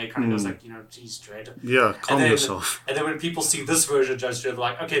wrong way. Kind of goes like, geez, Dredd. Yeah, calm yourself. And then when people see this version of Judge Dredd, they're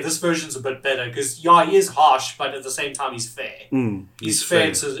like, okay, this version's a bit better because he is harsh, but at the same time he's fair. He's fair.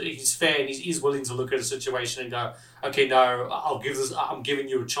 He's fair, and he's willing to look at a situation and go, okay, no, I'm giving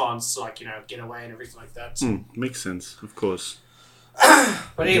you a chance to get away and everything like that. Makes sense, of course.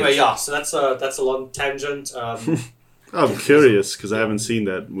 But anyway, yeah. So that's a long tangent. I'm curious because I haven't seen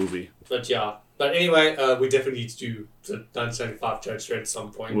that movie. But yeah. But anyway, we definitely need to do the 1975 Judge Dredd at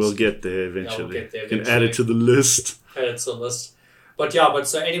some point. We'll get there eventually. Yeah, we'll get there eventually. Can add it to the list. Add it to the list. But yeah,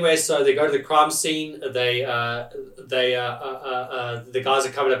 so anyway, so they go to the crime scene. The guys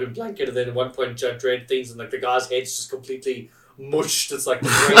are covered up in blanket, and then at one point Judge Dredd thinks, and the guy's head's just completely mushed. It's like the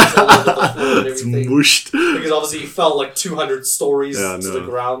brains all over the floor and everything. It's mushed. Because obviously he fell 200 stories to the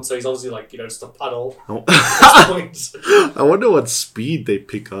ground, so he's obviously just a puddle. at this point. I wonder what speed they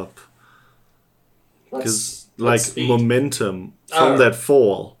pick up. Because momentum from that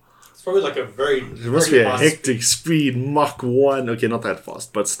fall. It's probably a very... It must be a hectic speed, Mach 1. Okay, not that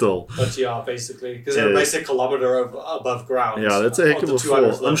fast, but still. But yeah, basically. Because they're basically a kilometer above ground. Yeah, that's a heck of a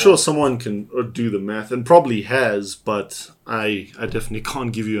fall. I'm sure someone can do the math, and probably has, but I definitely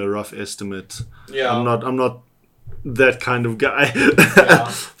can't give you a rough estimate. Yeah. I'm not that kind of guy.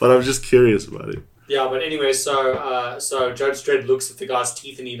 Yeah. But I'm just curious about it. Yeah, but anyway, so Judge Dredd looks at the guy's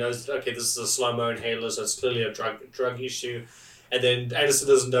teeth and he knows that, okay, this is a slow-mo inhaler, so it's clearly a drug issue. And then Anderson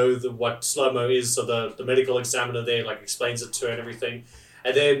doesn't know what slow-mo is, so the medical examiner there like explains it to her and everything.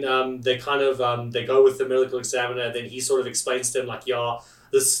 And then they kind of they go with the medical examiner, and then he sort of explains to him like, yeah,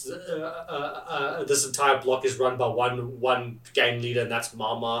 this entire block is run by one gang leader, and that's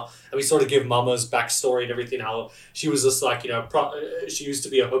Mama. And we sort of give Mama's backstory and everything, how she was this like, she used to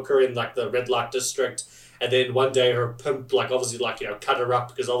be a hooker in like the red light district, and then one day her pimp like obviously like cut her up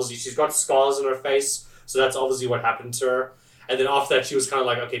because obviously she's got scars on her face, so that's obviously what happened to her. And then after that, she was kind of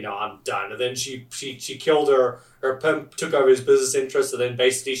like, okay, no, I'm done. And then she killed her pimp, took over his business interests, and then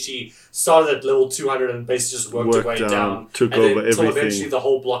basically she started at level 200 and basically just worked her way down. Took over everything. Until eventually the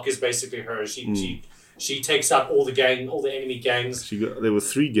whole block is basically her. She takes out all the enemy gangs. There were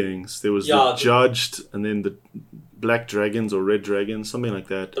 3 gangs. There was the Judged, and then the Black Dragons or Red Dragons, something like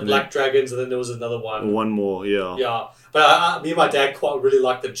that. The Black Dragons, and then there was another one. One more, yeah. Yeah. But me and my dad quite really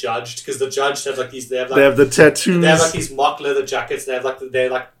like the Judged, because the Judged have like these. They have the tattoos. They have like these mock leather jackets. They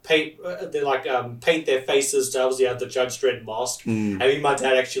have paint their faces to obviously have the Judge Dredd mask. And me and my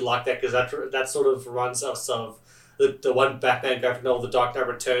dad actually like that because that sort of reminds us of the one Batman graphic novel, The Dark Knight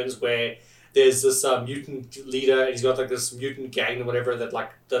Returns, where there's this mutant leader and he's got like this mutant gang or whatever that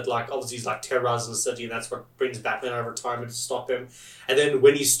obviously he's like terrorizing the city, and that's what brings Batman out of retirement to stop him. And then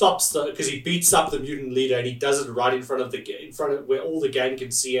when he stops because he beats up the mutant leader, and he does it right in front of where all the gang can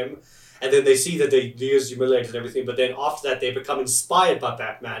see him, and then they see that Leo's humiliated and everything. But then after that, they become inspired by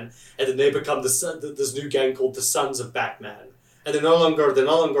Batman, and then they become this new gang called the Sons of Batman. And they're not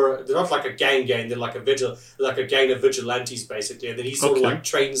like a gang. They're like a gang of vigilantes basically. And then he sort of like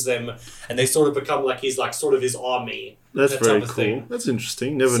trains them, and they sort of become like he's like sort of his army. That's very cool. Thing. That's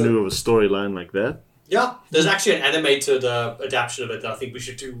interesting. Never knew of a storyline like that. Yeah, there's actually an animated adaptation of it that I think we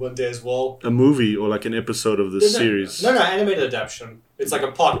should do one day as well. A movie or like an episode of this series? No, animated adaptation. It's like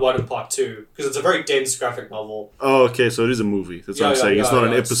a part 1 and part 2 because it's a very dense graphic novel. Oh, okay, so it is a movie. That's what I'm saying. It's not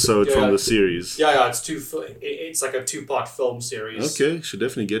an episode from the series. Yeah, it's like a 2-part film series. Okay, should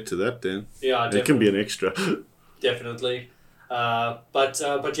definitely get to that then. Yeah, definitely. It can be an extra. Definitely. But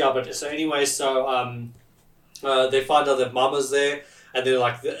so anyway, they find out that Mama's there. And they're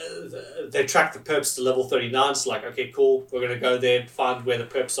like, they track the perps to level 39. So like, okay, cool. We're going to go there and find where the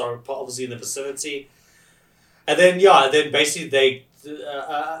perps are, obviously in the vicinity. And then, basically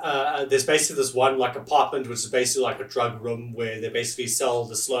there's basically this one like apartment, which is basically like a drug room where they basically sell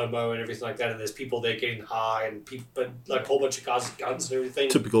the slow-mo and everything like that. And there's people there getting high and like a whole bunch of guys with guns and everything.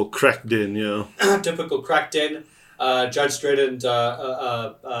 Typical crack den, yeah. Typical crack den. Judge Dredd and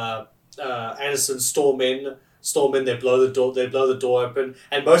Anderson storm in, they blow the door open,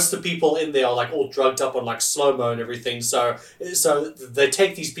 and most of the people in there are like all drugged up on like slow-mo and everything, so they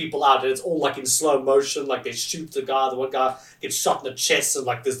take these people out, and it's all like in slow motion, like they shoot the one guy gets shot in the chest, and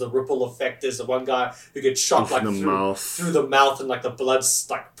like there's the ripple effect, there's the one guy who gets shot like through the mouth, and like the blood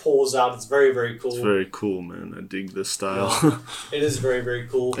like pours out. It's very, very cool. It's very cool, man. I dig this style. Yeah. It is very, very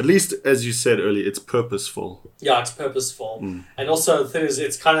cool. At least, as you said earlier, it's purposeful. Yeah, it's purposeful. And also the thing is,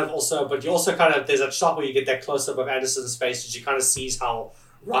 it's kind of also, but you also kind of, there's that shot where you get that close-up of Anderson's face, and she kind of sees how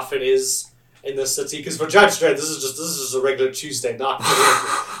rough it is in the city. Because for Judge Dredd, this is just a regular Tuesday night.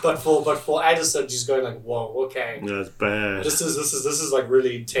 but for Anderson, she's going like, whoa, okay, that's bad. This is like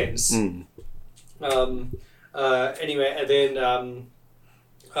really intense. Anyway, and then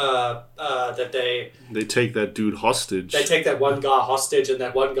that they take that dude hostage. They take that one guy hostage, and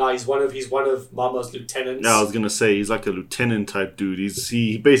that one guy he's one of Mama's lieutenants. Yeah, I was gonna say he's like a lieutenant type dude.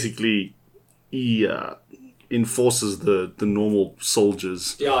 He basically enforces the normal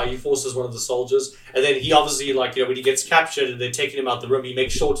soldiers. Yeah, he forces one of the soldiers, and then he obviously when he gets captured and they're taking him out the room, he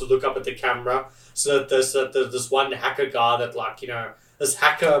makes sure to look up at the camera so that there's this one hacker guy that this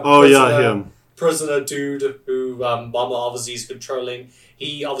hacker. Prisoner dude who Mama obviously is controlling.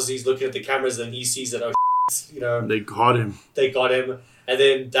 He obviously is looking at the cameras and he sees that they got him. And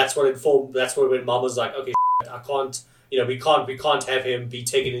then that's when Mama's like, okay, I can't. We can't have him be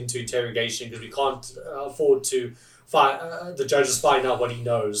taken into interrogation because we can't afford to the judges find out what he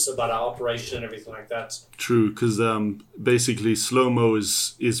knows about our operation and everything like that. True, because basically slow-mo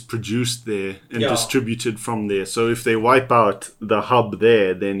is produced there and distributed from there. So if they wipe out the hub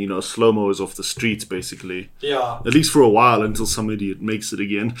there, then slow-mo is off the streets basically. Yeah. At least for a while until some idiot makes it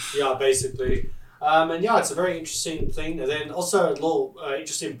again. Yeah, basically. It's a very interesting thing. And then also a little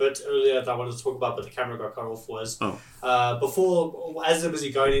interesting bit earlier that I wanted to talk about, but the camera got cut off was before, as they was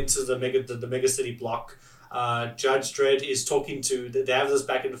going into the mega city block, Judge Dredd is talking to, they have this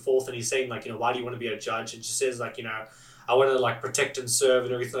back and forth, and he's saying, like, why do you want to be a judge? And she says, like, I want to, like, protect and serve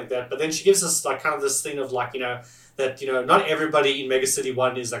and everything like that. But then she gives us, like, kind of this thing of, like, that, not everybody in Mega City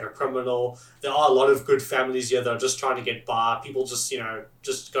 1 is, like, a criminal. There are a lot of good families here that are just trying to get by. People just,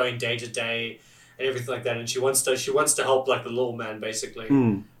 just going day to day and everything like that. And she wants to help, like, the little man, basically.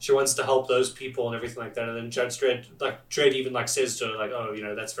 She wants to help those people and everything like that. And then Judge Dredd even, like, says to her, like, oh,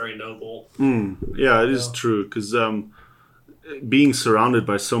 that's very noble. Yeah, it is true, because being surrounded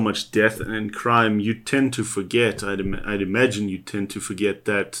by so much death and crime, you tend to forget, I'd imagine you tend to forget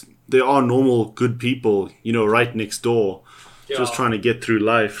that there are normal, good people, right next door, just trying to get through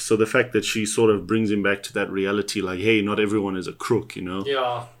life. So the fact that she sort of brings him back to that reality, like, hey, not everyone is a crook,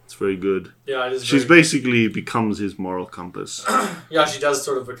 Yeah. It's very good. Yeah, it is. She's basically becomes his moral compass. Yeah, she does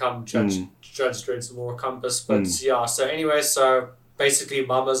sort of become Judge Dredd's moral compass. But yeah, so anyway, so basically,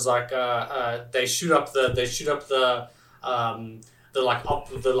 Mama's like, they shoot up the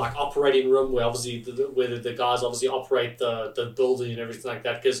operating room where obviously the guys obviously operate the building and everything like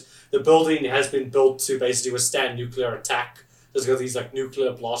that, because the building has been built to basically withstand nuclear attack. There's got these like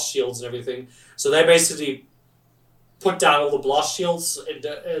nuclear blast shields and everything. So they basically put down all the blast shields. And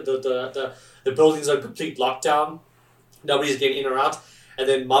the building's on complete lockdown. Nobody's getting in or out. And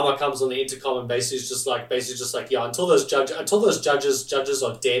then Mama comes on the intercom and basically just like, yeah, until those judges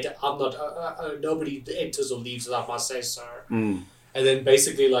are dead, I'm not. Nobody enters or leaves without my say so. And then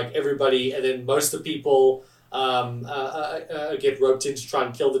basically like everybody, and then most of the people get roped in to try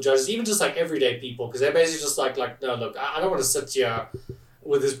and kill the judges, even just like everyday people, because they're basically just like no, look, I don't want to sit here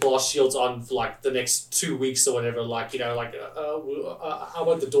with his blast shields on for like the next 2 weeks or whatever. Like I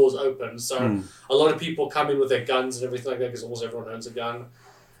want the doors open. So a lot of people come in with their guns and everything like that, because almost everyone owns a gun.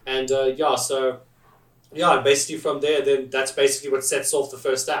 And basically from there, then that's basically what sets off the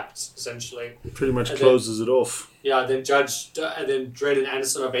first act, essentially. Pretty much closes it off. Yeah, then Dredd and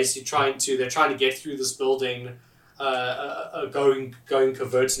Anderson are basically trying to get through this building, going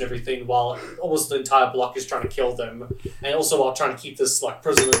coverts and everything, while almost the entire block is trying to kill them, and also while trying to keep this like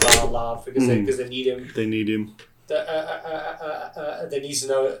prisoner guy alive because they need him. They need him. They need to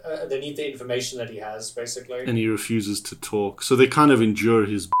know. They need the information that he has, basically. And he refuses to talk, so they kind of endure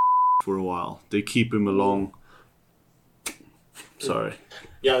his for a while. They keep him along. Sorry.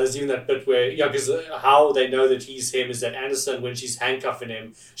 Yeah, there's even that bit where, because how they know that he's him is that Anderson, when she's handcuffing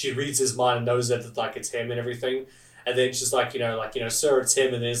him, she reads his mind and knows that like it's him and everything. And then she's like, sir, it's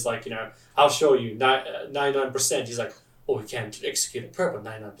him. And then it's like, how sure are you? 99%. He's like, oh, we can't execute a probe on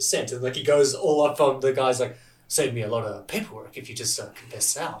 99%. And like he goes all up on the guy's like, save me a lot of paperwork if you just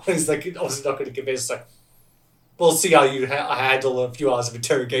confess now. He's like, obviously not going to confess. It's like, we'll see how you handle a few hours of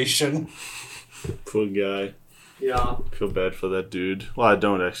interrogation. Poor guy. Yeah. I feel bad for that dude. Well, I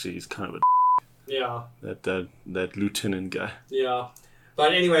don't actually. He's kind of a yeah. That lieutenant guy. Yeah.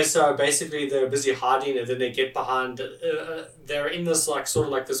 But anyway, so basically they're busy hiding, and then they get behind. They're in this like sort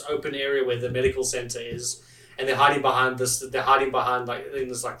of like this open area where the medical center is, and they're hiding behind this. They're hiding behind like in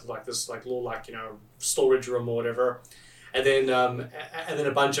this like this like little like storage room or whatever. And then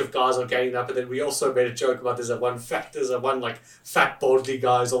a bunch of guys are ganging up, and then we also made a joke about there's a one fat baldly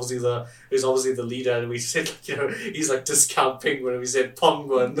guy who's obviously the leader, and we said he's like discount penguin, and we said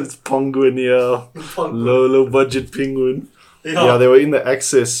Penguin. It's Penguin, yeah. Low budget penguin. Yeah, they were in the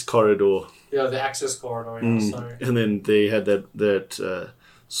access corridor. Yeah, the access corridor. Yeah, sorry. And then they had that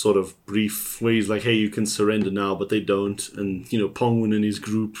sort of brief where he's like, "Hey, you can surrender now," but they don't, and Penguin and his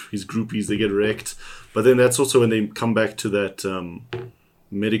groupies, they get wrecked. But then that's also when they come back to that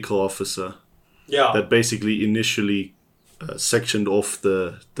medical officer. Yeah. That basically initially sectioned off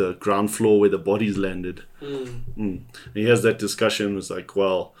the ground floor where the bodies landed. And he has that discussion. It's like,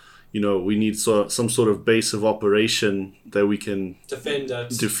 well, we need some sort of base of operation that we can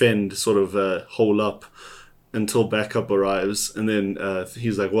defend, sort of hole up until backup arrives. And then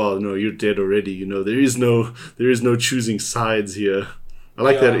he's like, well, no, you're dead already. There is no choosing sides here. I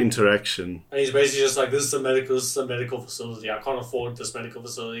like that interaction. And he's basically just like, this is a medical facility. I can't afford this medical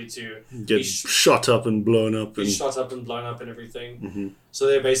facility to get shot up and blown up. Shot up and blown up and everything. Mm-hmm. So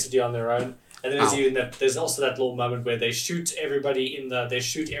they're basically on their own. And then there's also that little moment where they shoot everybody in the.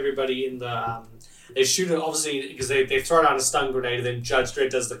 They shoot it obviously because they throw down a stun grenade, and then Judge Dredd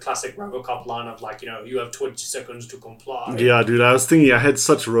does the classic RoboCop line of like, you have 20 seconds to comply. Yeah, dude, I was thinking I had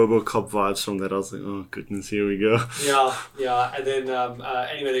such RoboCop vibes from that. I was like, oh goodness, here we go. Yeah, and then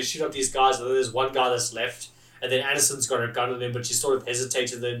anyway, they shoot up these guys, and then there's one guy that's left, and then Anderson's got a gun on him, but she sort of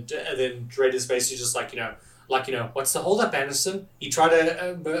hesitates, and then Dredd is basically just like, what's the holdup, Anderson? He tried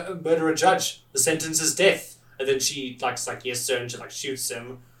to murder a judge. The sentence is death. And then she is like, yes, sir, and she like shoots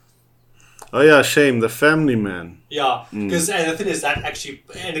him. Oh yeah, shame, the family man. Yeah, because and the thing is that actually,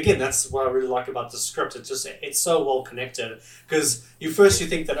 and again, that's what I really like about the script. It's so well connected because you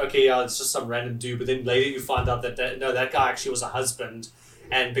think that okay, yeah, it's just some random dude, but then later you find out that no, that guy actually was a husband,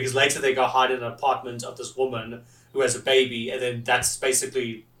 and because later they go hide in an apartment of this woman who has a baby, and then that's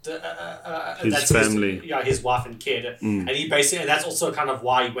basically. His family, his wife and kid, and he basically, and that's also kind of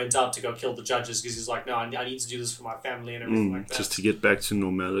why he went out to go kill the judges because he's like, no, I need to do this for my family and everything like that. Just to get back to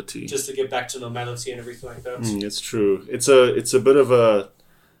normality. And everything like that. It's true. It's a bit of a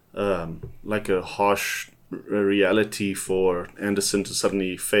like a harsh reality for Anderson to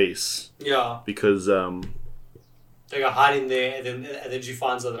suddenly face. Yeah. Because they go hiding there, and then she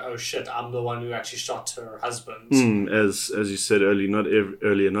finds out that, oh shit, I'm the one who actually shot her husband. As you said earlier,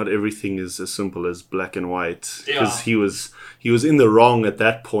 not everything is as simple as black and white. Because he was in the wrong at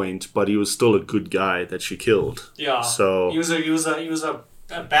that point, but he was still a good guy that she killed. Yeah. So he was a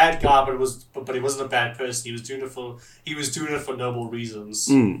bad guy, but he wasn't a bad person. He was doing it for noble reasons.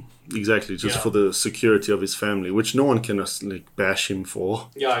 Exactly, just for the security of his family, which no one can bash him for.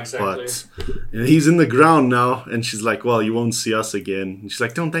 Yeah, exactly. But he's in the ground now, and she's like, "Well, you won't see us again." And she's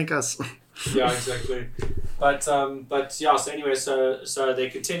like, "Don't thank us." Yeah, exactly. But yeah. So anyway, so they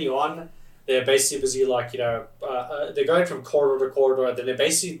continue on. They're basically busy, they're going from corridor to corridor, and then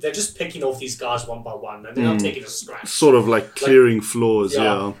they're just picking off these guys one by one, and they're not taking a scratch. Sort of like clearing floors,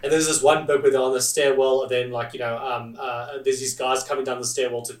 yeah. And there's this one bit where they're on the stairwell, and then there's these guys coming down the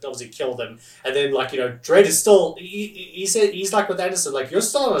stairwell to obviously kill them, and then Dredd is still he said he's like with Anderson, you're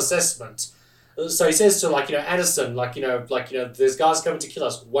still on assessment. So he says to Anderson, there's guys coming to kill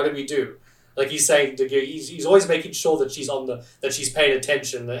us. What do we do? He's saying, he's always making sure that she's paying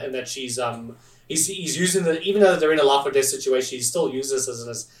attention and that she's he's using even though they're in a life or death situation, he still uses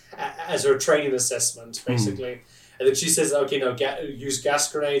this as her training assessment basically. And then she says, okay, no, use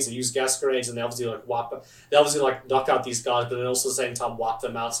gas grenades, and they obviously knock out these guys, but then also at the same time wipe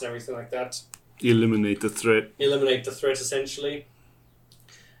them out and everything like that. Eliminate the threat essentially.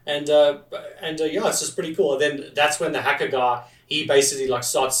 And yeah, it's just pretty cool. And then that's when the hacker guy, he basically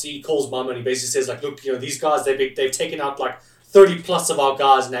he calls mum and he basically says look, these guys, they've taken out 30 plus of our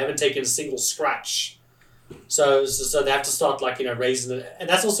guys and they haven't taken a single scratch. So they have to start raising it. And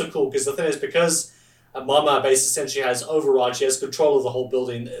that's also cool because the thing is, because Mama basically essentially has override, she has control of the whole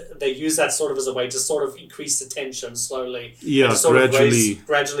building. They use that sort of as a way to sort of increase the tension slowly. Yeah,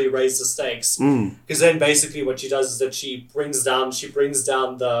 gradually raise the stakes. Because then basically what she does is that she brings down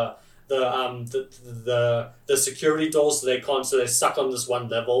the security doors so they're stuck on this one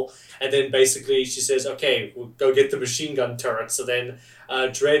level, and then basically she says, okay, we'll go get the machine gun turret. So then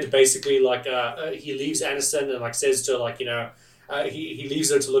Dredd basically he leaves Anderson and says to her, he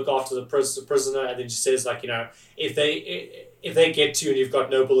leaves her to look after the prisoner, and then she says if they get to you and you've got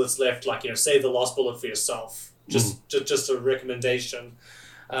no bullets left, save the last bullet for yourself. Just a recommendation.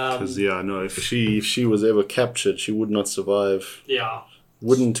 Because if she was ever captured, she would not survive. Yeah.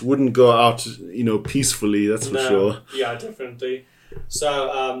 Wouldn't go out, peacefully. That's for sure. Yeah, definitely. So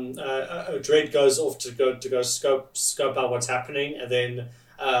Dredd goes off to go scope out what's happening, and then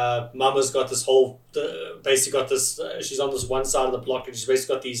Mama's got this she's on this one side of the block, and she's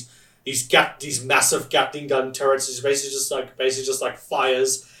basically got these massive Gatling gun turrets. She's basically just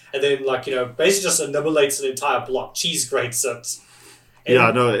fires, and then basically just annihilates an entire block. Cheese grates it.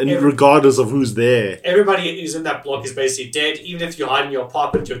 Regardless of who's there. Everybody who's in that block is basically dead. Even if you hide in your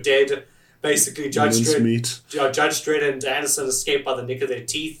apartment, you're dead. Basically, Judge Dredd and Anderson escape by the nick of their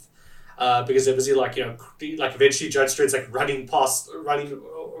teeth. Because they're busy, eventually Judge Dredd's running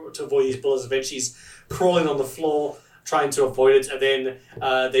to avoid these bullets. Eventually he's crawling on the floor, trying to avoid it, and then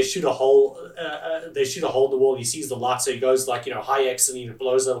they shoot a hole. They shoot a hole in the wall. And he sees the light, so he goes high X and he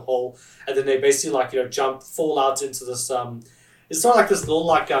blows that hole, and then they basically fall out into this. It's sort of this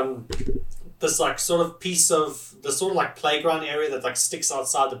little this sort of piece of the sort of playground area that sticks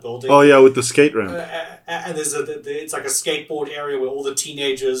outside the building. Oh yeah, with the skate ramp. And there's it's a skateboard area where all the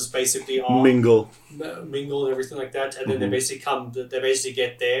teenagers basically are mingle and everything like that. And then they basically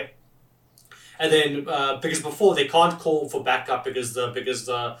get there. And then because before they can't call for backup because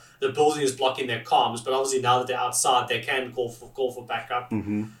the building is blocking their comms, but obviously now that they're outside they can call for backup.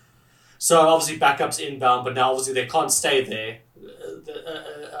 So obviously backup's inbound, but now obviously they can't stay there.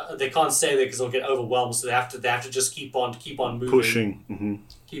 They can't stay there because they'll get overwhelmed. So they have to just keep on moving, pushing,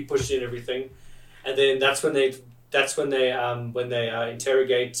 keep pushing and everything. And then that's when they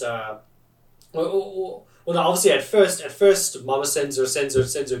interrogate. Well, no, obviously at first, Mama sends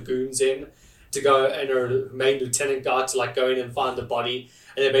her goons in, to go, and her main lieutenant guy to like go in and find the body.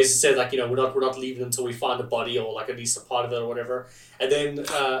 And they basically said like, we're not leaving until we find a body or like at least a part of it or whatever. And then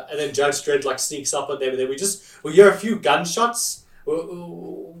Judge Dredd like sneaks up on them, and then we hear a few gunshots.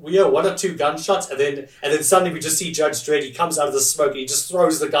 We hear one or two gunshots, and then suddenly we just see Judge Dredd. He comes out of the smoke and he just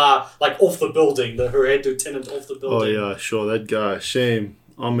throws the guy like off the building, her head lieutenant off the building. Oh yeah, sure, that guy. Shame.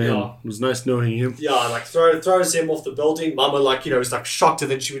 Oh man, It was nice knowing him. Yeah, like throws him off the building. Mama like is like shocked, and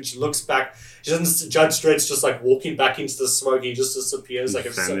then when she looks back, she doesn't. Judge Dredd's just like walking back into the smoke. And he just disappears. Like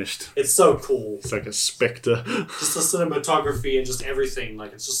vanished. It's so cool. It's like a specter. Just the cinematography and just everything.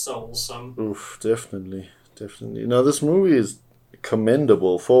 Like it's just so awesome. Oof, definitely. Now this movie is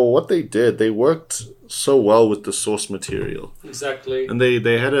commendable for what they did. They worked so well with the source material. Exactly. And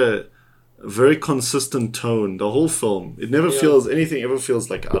they had a very consistent tone the whole film. It never feels anything ever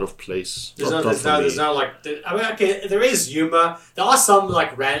feels like out of place. There's no like. I mean, okay, there is humor. There are some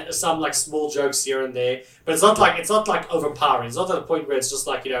like small jokes here and there, but it's not like overpowering. It's not to the point where it's just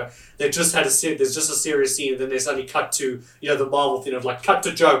like they just had there's just a serious scene, and then they suddenly cut to the Marvel thing of like cut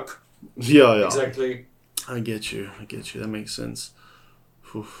to joke. Yeah. Exactly. I get you. That makes sense.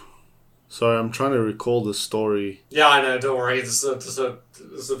 Oof. Sorry, I'm trying to recall the story. Yeah, I know. Don't worry. This is a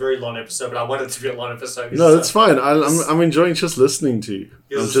very long episode, but I want it to be a long episode. No, it's fine. I'm enjoying just listening to you.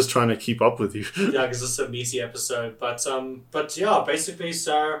 I'm just trying to keep up with you. Yeah, because it's a meaty episode. But yeah, basically,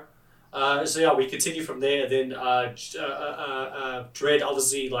 so yeah, we continue from there. Then Dredd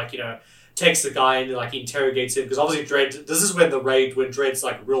obviously takes the guy and like interrogates him, because obviously Dredd. This is when Dredd's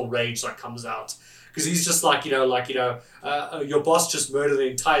like real rage like comes out. Because he's just like, your boss just murdered an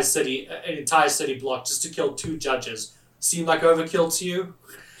entire city block just to kill 2 judges. Seem like overkill to you?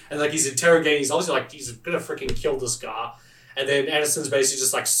 And like he's interrogating, he's obviously like, he's gonna freaking kill this guy. And then Anderson's basically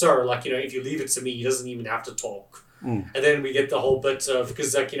just like, sir, like, if you leave it to me, he doesn't even have to talk. And then we get the whole bit of,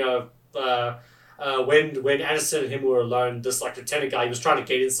 because like, when Anderson and him were alone, this like lieutenant guy, he was trying to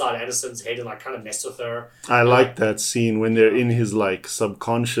get inside Anderson's head and like kind of mess with her. I like that scene when they're in his like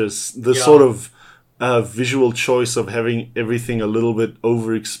subconscious, sort of visual choice of having everything a little bit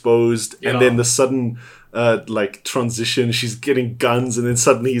overexposed, and then the sudden like transition. She's getting guns, and then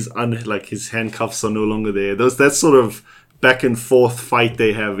suddenly his handcuffs are no longer there. That sort of back and forth fight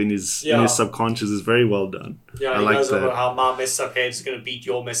they have in his subconscious is very well done. Yeah, I he like goes that. over how my messed up head is going to beat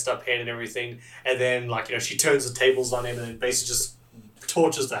your messed up head and everything, and then like she turns the tables on him and then basically just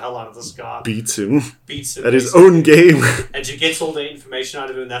tortures the hell out of this guy. Beats him at his basically. own game. And she gets all the information out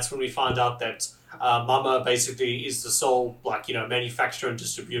of him, and that's when we find out that Mama basically is the sole manufacturer and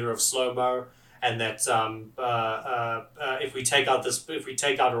distributor of slow-mo, and that if we take out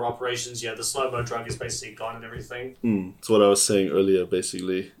her operations, the slow-mo drug is basically gone and everything. That's what I was saying earlier,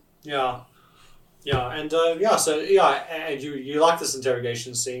 basically. Yeah, and and you like this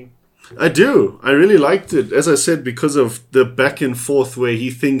interrogation scene? I do. I really liked it, as I said, because of the back and forth where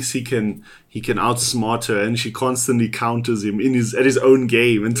he thinks he can outsmart her, and she constantly counters him at his own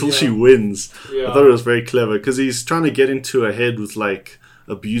game until she wins. I thought it was very clever, because he's trying to get into her head with like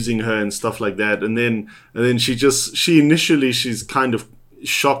abusing her and stuff like that, and then she's kind of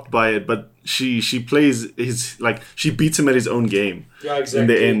shocked by it, but she plays she beats him at his own game. Yeah, exactly. In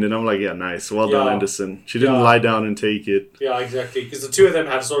the end, and I'm like, yeah, nice, well done, Anderson. She didn't lie down and take it. Yeah, exactly. Because the two of them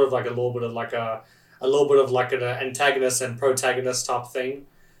have sort of like a little bit of like an antagonist and protagonist type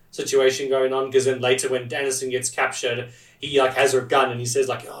situation going on. Because then later, when Anderson gets captured, he like has her gun and he says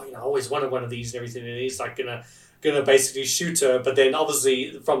like, I always wanted one of these and everything, and he's like gonna basically shoot her. But then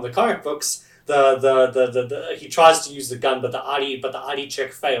obviously from the comic books, he tries to use the gun, but the ID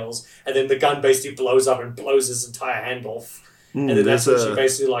check fails, and then the gun basically blows up and blows his entire hand off. And then that's when she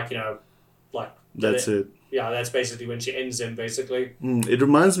basically that's it. Yeah, that's basically when she ends him, basically. It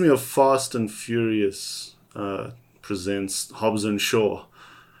reminds me of Fast and Furious presents Hobbs and Shaw.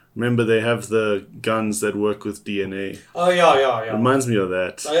 Remember, they have the guns that work with DNA. Oh, yeah. It reminds me of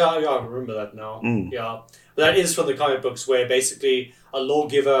that. Oh, yeah, I remember that now. Yeah. But that is from the comic books, where basically a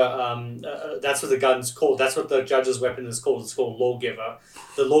lawgiver, that's what the gun's called. That's what the judge's weapon is called. It's called lawgiver.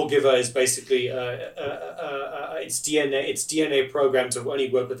 The lawgiver is basically it's DNA programmed to only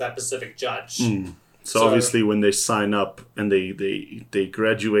work with that specific judge. So obviously, when they sign up and they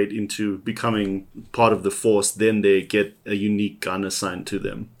graduate into becoming part of the force, then they get a unique gun assigned to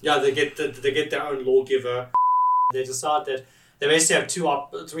them. Yeah, they get their own lawgiver. They decide that they basically have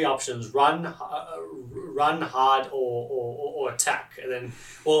three options: run, hide, or attack. And then,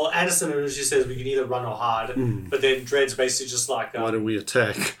 Anderson initially says we can either run or hide, but then Dredd's basically just like, why don't we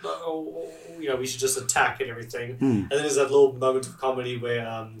attack? We should just attack and everything. And then there's that little moment of comedy where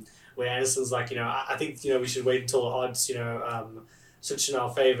Anderson's like, I think we should wait until the odds such in our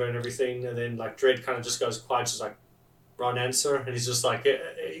favor and everything. And then like Dredd kind of just goes quiet, just like, wrong answer. And he's just like,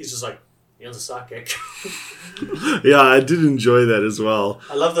 you're the psychic. Yeah, I did enjoy that as well.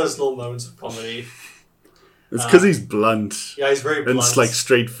 I love those little moments of comedy. It's because he's blunt. Yeah, he's very blunt. And it's like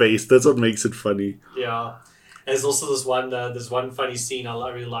straight faced. That's what makes it funny. Yeah. There's also this one funny scene I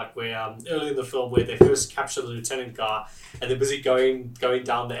really like where early in the film where they first capture the lieutenant guy and they're busy going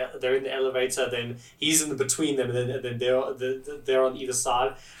down they're in the elevator, then he's in the between them, and then they're on either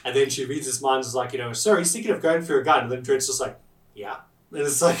side, and then she reads his mind and is like, sir, he's thinking of going for a gun, and then Dredd's just like, yeah, and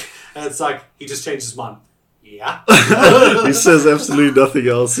it's like he just changed his mind. Yeah. He says absolutely nothing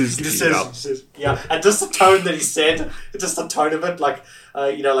else. He just says, yeah. And just the tone that he said, just the tone of it, like,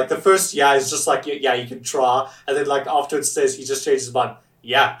 like the first yeah is just like, yeah, you can try. And then like afterwards says he just changed his mind.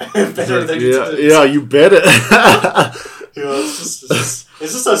 Yeah. Better than you did. Yeah, you better.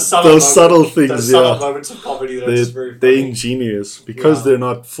 It's just those subtle things, those subtle moments of comedy that are just very funny. They're ingenious because they're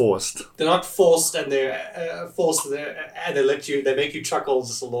not forced. They're not forced, and they're forced, and they make you chuckle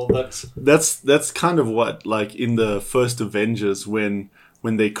just a little bit. That's kind of what, like in the first Avengers when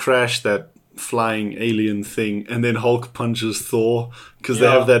they crash that flying alien thing, and then Hulk punches Thor because they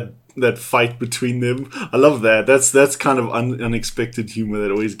have that fight between them. I love that. That's kind of unexpected humor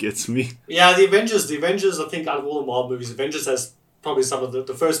that always gets me. Yeah, the Avengers. I think out of all the Marvel movies, Avengers has probably some of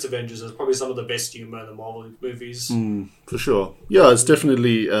the first Avengers has probably some of the best humor in the Marvel movies. For sure. Yeah, it's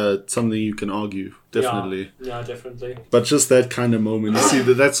definitely something you can argue. Definitely. Yeah, definitely. But just that kind of moment, you see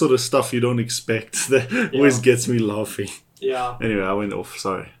that sort of stuff you don't expect, that always gets me laughing. Yeah. Anyway, I went off.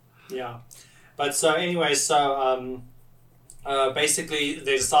 Sorry. Yeah, but so anyway, basically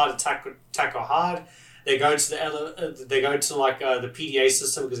they decide to tackle hard. They go to the PDA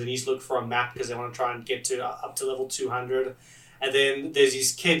system because they need to look for a map because they want to try and get to up to level 200. And then there's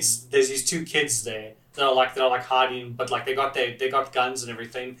these two kids there that are like hiding, but like they got guns and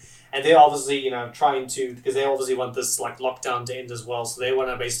everything, and they're obviously trying to, because they obviously want this like lockdown to end as well, so they want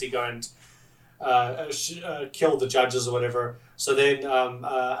to basically go and kill the judges or whatever. So then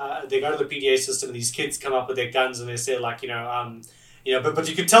they go to the PDA system, and these kids come up with their guns, and they say like but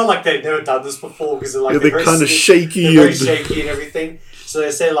you can tell like they've never done this before because they're like they're kind of shaky. They're very shaky and everything. So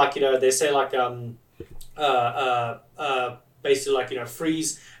they say like basically like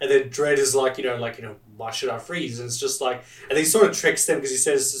freeze, and then Dredd is like why should I freeze? And it's just like, and he sort of tricks them because he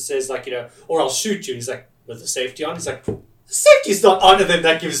says like or I'll shoot you. And he's like, with the safety on. He's like, the safety's not on, and then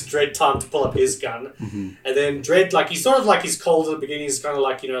that gives Dredd time to pull up his gun. And then Dredd, like he's sort of like he's cold at the beginning. He's kind of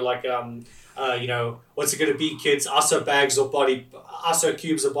like what's it going to be, kids? ASO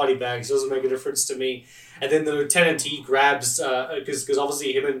cubes or body bags, doesn't make a difference to me. And then the lieutenant, he grabs, because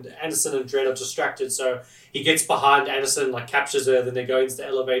obviously him and Anderson and Dredd are distracted, so he gets behind Anderson, like captures her, then they go into the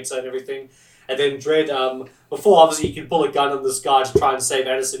elevator and everything. And then Dredd, before obviously he can pull a gun on this guy to try and save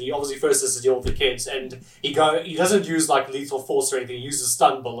Anderson, he obviously first has to deal with the kids, and he doesn't use like lethal force or anything, he uses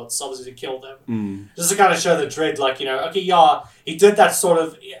stun bullets, obviously, to kill them. Just to kind of show that Dredd, like, he did that sort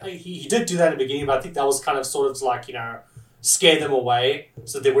of, he did do that in the beginning, but I think that was kind of sort of like, scare them away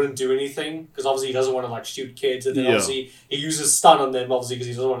so they wouldn't do anything, because obviously he doesn't want to like shoot kids, and then obviously he uses stun on them, obviously, because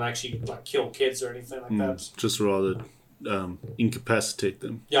he doesn't want to actually like kill kids or anything like that. Just rather incapacitate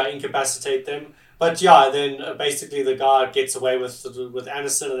them. Yeah, incapacitate them. But yeah, then basically the guy gets away with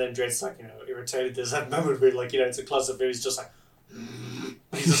Anderson, and then Dredd's like irritated. There's that moment where like it's a close up where he's just like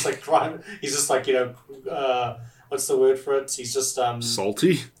he's just like crying. He's just like what's the word for it? He's just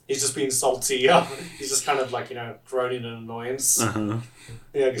salty. He's just being salty. Yeah, he's just kind of like groaning in annoyance. Yeah,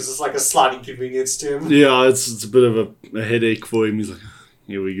 because it's like a slight inconvenience to him. Yeah, it's a bit of a headache for him. He's like,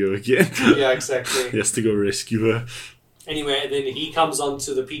 here we go again. Yeah, exactly. He has to go rescue her. Anyway, and then he comes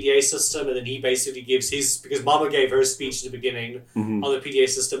onto the PDA system, and then he basically gives his, because Mama gave her speech at the beginning on the PDA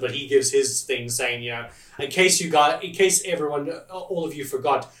system, but he gives his thing saying, in case everyone, all of you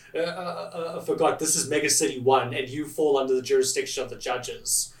forgot, this is Mega City 1, and you fall under the jurisdiction of the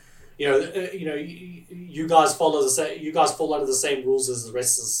judges. You guys fall under the same rules as the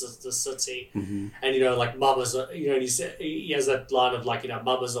rest of the city, and like Mama's, and he has that line of like,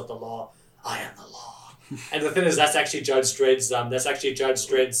 Mama's of the law, I am the law. And the thing is, that's actually Judge Dredd's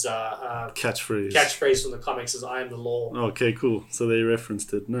catchphrase from the comics, is "I am the law." Okay, cool. So they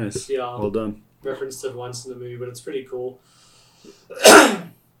referenced it. Nice. Yeah. Well done. Referenced it once in the movie, but it's pretty cool.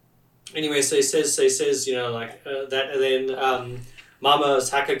 Anyway, so he says, that, and then Mama's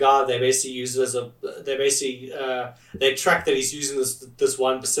hacker guy, they basically use it as they track that he's using this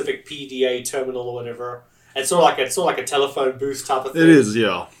one Pacific PDA terminal or whatever. It's sort of like a telephone booth type of thing. It is,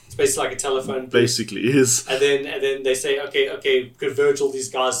 yeah. It's basically like a telephone booth. Basically is. And then they say, okay, converge all these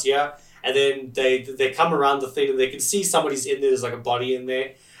guys here. and then they come around the thing and they can see somebody's in there. There's like a body in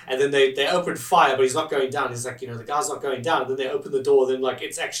there. And then they open fire, but he's not going down. He's like, the guy's not going down. And then they open the door. Then like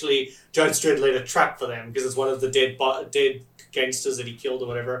it's actually Judge Dredd laid a trap for them because it's one of the dead gangsters that he killed or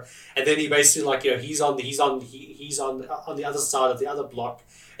whatever. And then he basically like he's on the other side of the other block.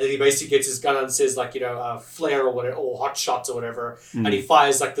 And then he basically gets his gun out and says like flare or whatever, or hot shots or whatever. And he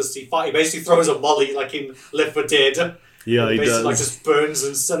fires like this. He basically throws a molly like in Left 4 Dead. Yeah, he does. Like just burns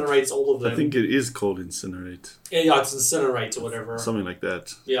and incinerates all of them. I think it is called incinerate. Yeah, it's incinerate or whatever. Something like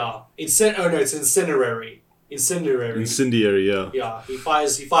that. Yeah, it's incinerary. Incendiary, yeah. Yeah, he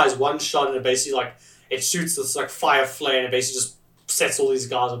fires one shot and it basically like it shoots this like fire flare and it basically just sets all these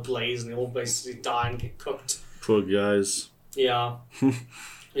guys ablaze and they all basically die and get cooked. Poor guys. Yeah,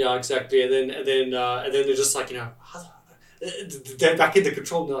 yeah, exactly. And then they're just like they're back in the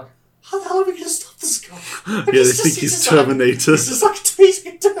control. And they're like, how the hell are we going to stop this guy? They think he's Terminator. He's just like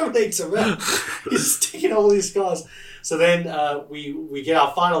a Terminator, man. He's just taking all these guys. So then we get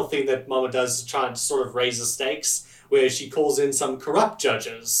our final thing that Mama does to try and sort of raise the stakes, where she calls in some corrupt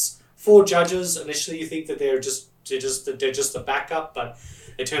judges. 4 judges. Initially, you think that they're just a backup, but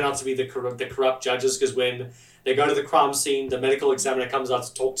they turn out to be the corrupt judges because when they go to the crime scene, the medical examiner comes out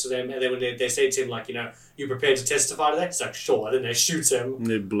to talk to them, and then when they say to him, like, you prepared to testify to that? He's like, sure. And then they shoot him.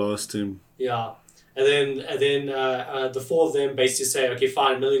 They blast him. Yeah. And then the 4 of them basically say, okay,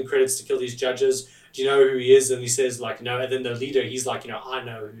 fine, 1 million credits to kill these judges. Do you know who he is? And he says, like, no. And then the leader, he's like, I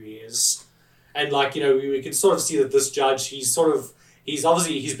know who he is. And, like, we can sort of see that this judge, he's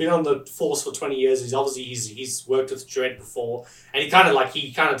been on the force for 20 years. He's worked with Dredd before, and he kind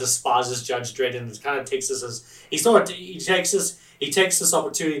of despises Judge Dredd, and it kind of takes this as he takes this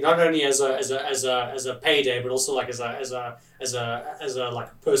opportunity not only as a payday, but also like as a like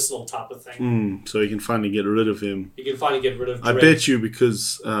a personal type of thing. So he can finally get rid of him. He can finally get rid of Dredd. I bet you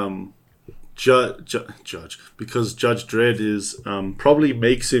because Judge Dredd is probably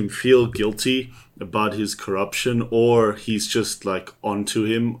makes him feel guilty about his corruption, or he's just like onto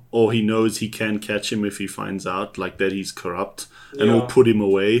him, or he knows he can catch him if he finds out like that he's corrupt and will put him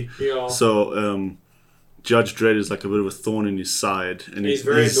away. Yeah. So Judge Dredd is like a bit of a thorn in his side, and he's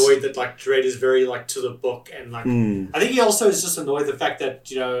very annoyed that like Dredd is very like to the book, and like I think he also is just annoyed the fact that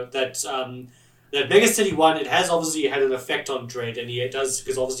that Mega City 1, it has obviously had an effect on Dredd, and it does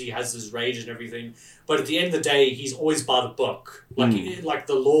because obviously he has his rage and everything. But at the end of the day, he's always by the book. Like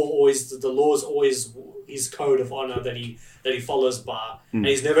the law is always his code of honor that he follows by, and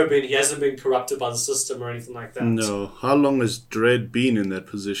he hasn't been corrupted by the system or anything like that. No, how long has Dredd been in that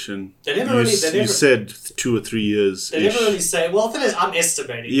position? You said 2 or 3 years. They never really say. Well, the thing is, I'm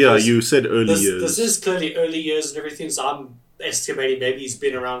estimating. Yeah, you said early years. This is clearly early years and everything, so I'm estimating maybe he's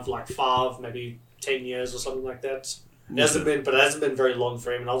been around for like 5, maybe 10 years or something like that. It hasn't been very long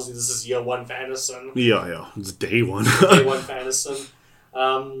for him, and obviously this is year 1 for Anderson. Yeah, it's day 1. Day 1 for Anderson.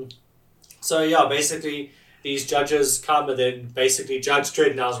 So yeah, basically these judges come, and then basically Judge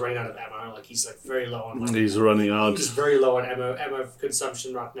Dredd now is running out of ammo. Like he's like very low on. He's running out. He's very low on ammo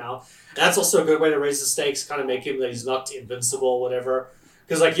consumption right now. And that's also a good way to raise the stakes, kind of make him that he's not invincible, or whatever.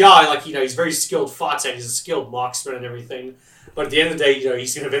 Because he's very skilled fighter, and he's a skilled marksman and everything. But at the end of the day,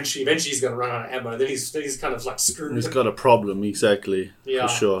 he's gonna eventually he's gonna run out of ammo. Then he's kind of like screwed. He's got a problem, exactly. Yeah,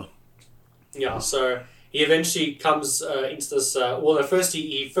 for sure. Yeah, so he eventually comes into this. At first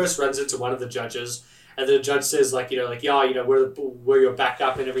he first runs into one of the judges, and the judge says we're your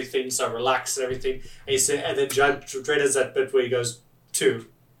backup and everything, so relax and everything. And then Judge Dredd has that bit where he goes 2.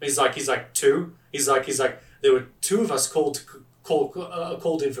 He's like 2. He's like there were 2 of us called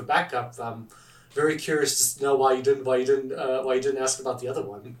in for backup. Very curious to know why you didn't ask about the other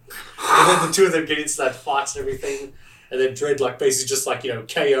one. And then the 2 of them get into that fight and everything, and then Dredd basically just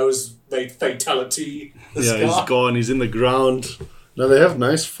KOs fatality. He's gone. He's in the ground. Now they have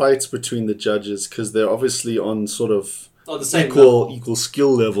nice fights between the judges because they're obviously on sort of the same equal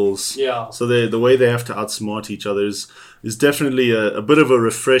skill levels. Yeah. So the way they have to outsmart each other is definitely a bit of a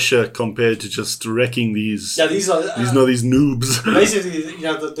refresher compared to just wrecking these. Yeah, these noobs. Basically,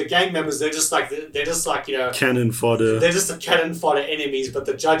 the gang members, they're just cannon fodder. They're just the cannon fodder enemies, but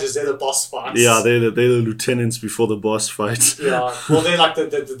the judges, they're the boss fights. Yeah, they're the lieutenants before the boss fight. Yeah, well, they're like they're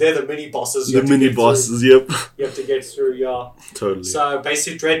the mini bosses. The mini bosses, yep. You have to get through, yeah. Totally. So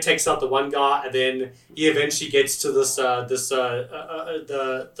basically, Dredd takes out the one guy, and then he eventually gets to the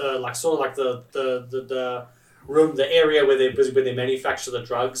room, the area where they manufacture the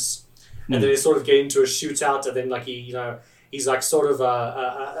drugs, and then they sort of get into a shootout, and then he's like sort of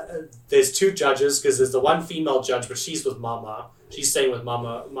there's 2 judges because there's the one female judge, but she's with Mama. She's staying with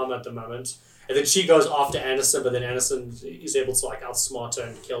Mama at the moment, and then she goes after Anderson, but then Anderson is able to outsmart her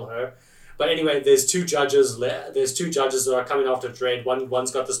and kill her. But anyway, there's two judges that are coming after Dredd.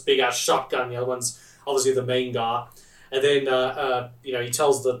 One's got this big ass shotgun. The other one's obviously the main guy. And then he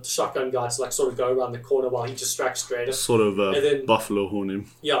tells the shotgun guy to like sort of go around the corner while he distracts Dredd. Sort of buffalo horn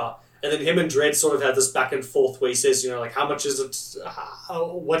him. Yeah. And then him and Dredd sort of had this back and forth where he says, like, how much is it?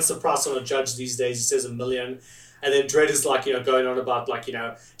 What's the price on a judge these days? He says $1 million. And then Dredd is like, going on about like,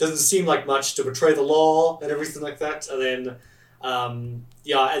 doesn't seem like much to betray the law and everything like that. And then,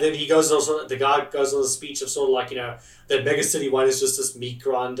 and then he goes also, the guy goes on a speech of sort of like, that Mega City 1 is just this meat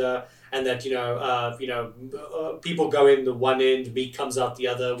grinder. And that, people go in the one end, meat comes out the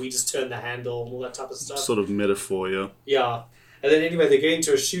other. We just turn the handle and all that type of stuff. Sort of metaphor, yeah. Yeah. And then anyway, they get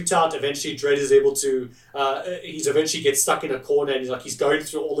into a shootout. Eventually, Dredd is able to... he's eventually gets stuck in a corner and he's going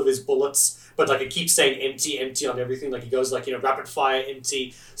through all of his bullets. But like it keeps saying empty on everything. Like he goes like, rapid fire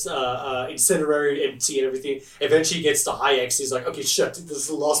empty, incinerary empty and everything. Eventually he gets to high X. He's like, okay, shit, this is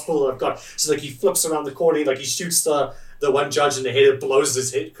the last bullet I've got. So like he flips around the corner. Like he shoots the one judge in the head.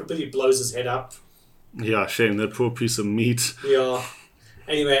 It completely blows his head up. Yeah, shame. That poor piece of meat. Yeah.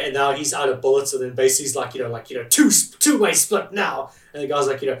 Anyway, and now he's out of bullets, and then basically he's like, two-way split now. And the guy's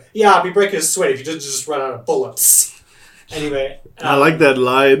like, I'll be breaking a sweat if you just run out of bullets. Anyway. I like that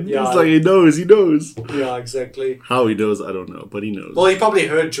line. Yeah, it's like he knows. Yeah, exactly. How he knows, I don't know, but he knows. He probably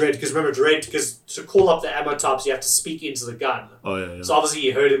heard Dredd, because remember because to call up the ammo types, you have to speak into the gun. Oh, yeah. So obviously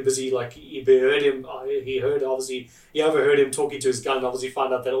he heard him busy, like, he overheard him talking to his gun, obviously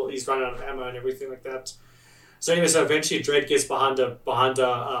found out that he's running out of ammo and everything like that. So anyway, eventually Dredd gets behind a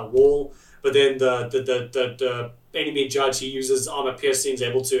wall, but then the enemy judge, he uses armor piercing, he's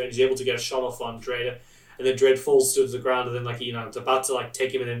able to get a shot off on Dredd, and then Dredd falls to the ground, and then it's about to like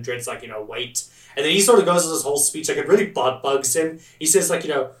take him, and then Dredd's like wait, and then he sort of goes on this whole speech, like it really bugs him. He says like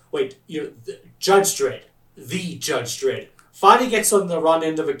wait, Judge Dredd, the Judge Dredd, finally gets on the run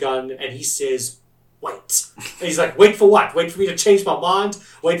end of a gun, and he says, wait. And he's like, wait for what? Wait for me to change my mind?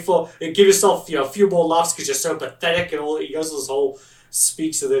 Give yourself, a few more laughs because you're so pathetic and all. He goes to this whole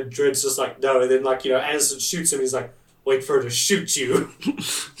speech, and then Dredd's just like, no. And then Anderson shoots him. He's like, wait for her to shoot you.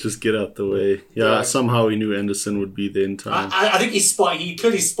 Just get out the way. Yeah, somehow he knew Anderson would be there in time. I think he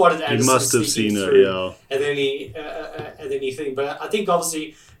clearly spotted Anderson. He must have seen her, yeah. And then he think, but I think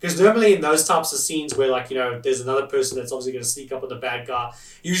obviously, because normally in those types of scenes where there's another person that's obviously going to sneak up on the bad guy,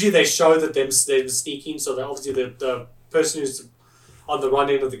 usually they show that they're sneaking, so that obviously the person who's on the run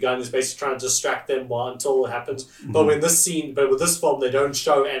end of the gun is basically trying to distract them until it happens. Mm-hmm. But with this film, they don't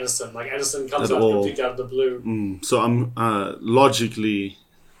show Anderson. Like Anderson comes out completely out of the blue. So I'm logically,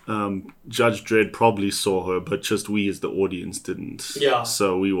 Judge Dredd probably saw her, but just we as the audience didn't. Yeah.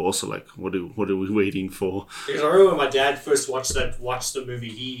 So we were also like, what are we waiting for? Because I remember when my dad first watched the movie,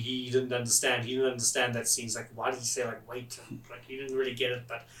 he didn't understand. He didn't understand that scene. He's like, why did he say wait? Like he didn't really get it.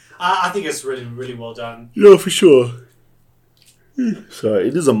 But I think it's really, really well done. Yeah, for sure. So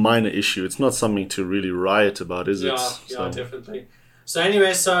it is a minor issue. It's not something to really riot about, is it? Yeah, definitely. So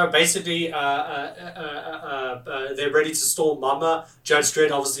anyway, basically, they're ready to storm Mama. Judge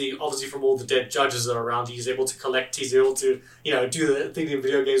Dredd, obviously from all the dead judges that are around, he's able to do the thing in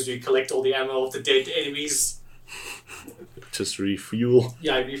video games where you collect all the ammo of the dead enemies. Just refuel.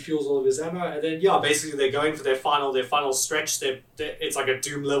 Yeah, he refuels all of his ammo, and then basically they're going for their final stretch. It's like a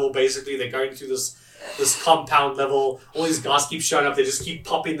Doom level. Basically, they're going through this compound level. All these guys keep showing up. They just keep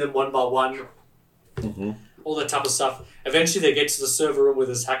popping them one by one. Mm-hmm. All that type of stuff. Eventually, they get to the server room where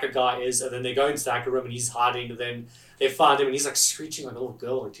this hacker guy is, and then they go into the hacker room, and he's hiding. And then they find him, and he's screeching like a little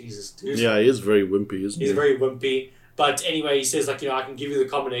girl. Like, Jesus, dude. Yeah, he is very wimpy, isn't he? He's very wimpy. But anyway, he says I can give you the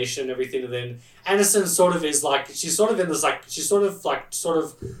combination and everything. And then Anderson sort of is she's sort of in this she's sort of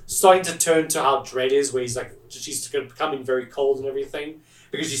starting to turn to how Dredd is, where she's becoming very cold and everything.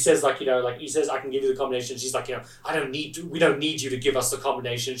 Because she says he says I can give you the combination. She's like, we don't need you to give us the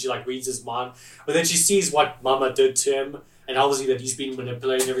combination. She reads his mind, but then she sees what Mama did to him, and obviously that he's been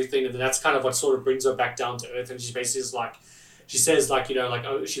manipulating everything, and then that's kind of what sort of brings her back down to earth. And she basically is she says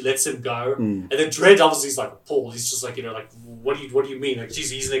she lets him go, and then Dredd obviously is appalled. He's just what do you mean?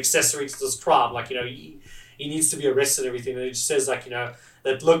 He's an accessory to this crime. He needs to be arrested and everything. And he just says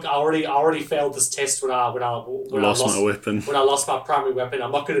that look, I already failed this test when I lost my weapon. When I lost my primary weapon,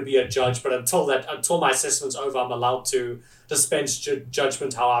 I'm not going to be a judge. But until my assessment's over, I'm allowed to dispense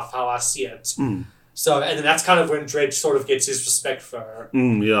judgment how I see it. Mm. So, and then that's kind of when Dredd sort of gets his respect for her.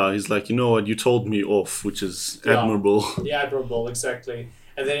 Yeah, he's like, you know what, you told me off, which is admirable. Yeah, admirable, exactly.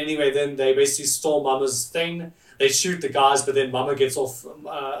 And then anyway, then they basically storm Mama's thing. They shoot the guys, but then Mama gets off.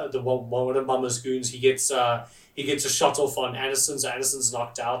 One of Mama's goons, he gets a shot off on Anderson, so Anderson's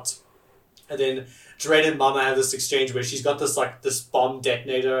knocked out. And then Dredd and Mama have this exchange where she's got this bomb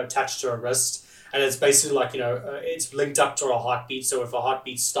detonator attached to her wrist, and it's basically like, it's linked up to her heartbeat. So if her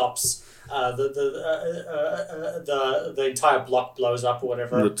heartbeat stops, the entire block blows up or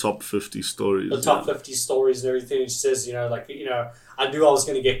whatever. The top 50 stories. The top 50 stories and everything. And she says, I knew I was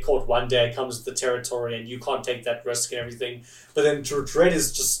going to get caught one day. It comes with the territory, and you can't take that risk and everything. But then Dredd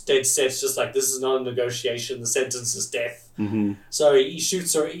is just dead set. It's just like, this is not a negotiation. The sentence is death. Mm-hmm. So he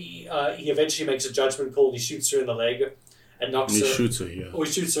shoots her. He eventually makes a judgment call. And he shoots her in the leg and knocks her. He shoots her here. Or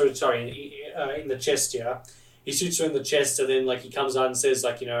he shoots her, in the chest here. He shoots her in the chest, and then he comes out and says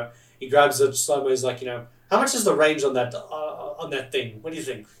he grabs the slow-mo. He's like, how much is the range on that thing? What do you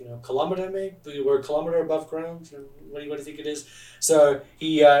think? Kilometer maybe? We're a kilometer above ground. What do you think it is? So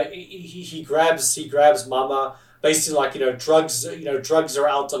he grabs Mama. Basically, drugs are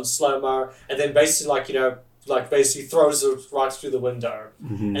out on slow-mo, and then basically basically throws her right through the window.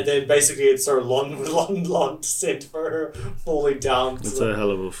 Mm-hmm. And then basically it's her long descent for her falling down. It's a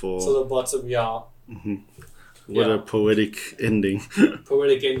hell of a fall. To the bottom, yeah. Mm-hmm. What a poetic ending.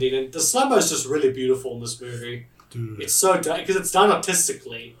 Poetic ending. And the slow-mo is just really beautiful in this movie. Dude. It's so done, because it's done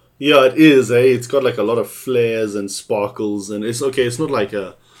artistically. Yeah, it is, eh? It's got a lot of flares and sparkles, and it's not like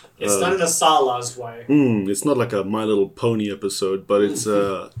a... It's done in a stylized way. It's not like a My Little Pony episode, but it's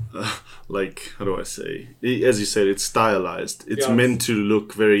how do I say? As you said, it's stylized. It's meant to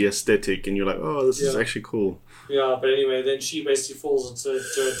look very aesthetic, and you're like, oh, this is actually cool. Yeah, but anyway, then she basically falls into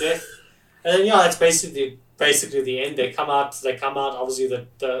her death, and then that's basically the end. They come out. Obviously,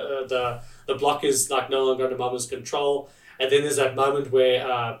 the block is no longer under Mama's control. And then there's that moment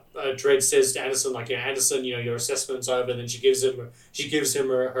where Dredd says to Anderson, Anderson, your assessment's over. And then she gives him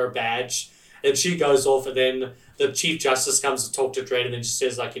her badge. And she goes off, and then the Chief Justice comes to talk to Dredd, and then she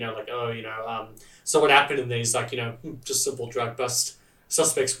says, so what happened? And then he's like, just simple drug bust.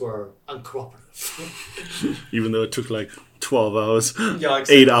 Suspects were uncooperative. Even though it took 12 hours, yeah,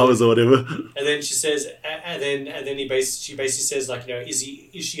 exactly. 8 hours or whatever. And then she says, and then she basically says,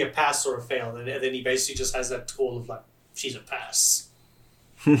 is she a pass or a fail? And then he basically just has that call of she's a pass.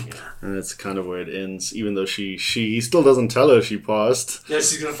 And that's kind of where it ends, even though he still doesn't tell her she passed. Yeah,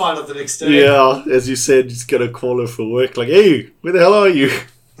 she's going to find out the next day. Yeah, as you said, he's going to call her for work, hey, where the hell are you?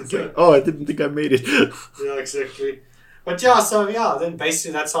 It's I didn't think I made it. Yeah, exactly. But then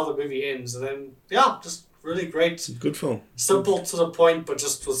basically that's how the movie ends. And then, just really great. Good film. Simple to the point, but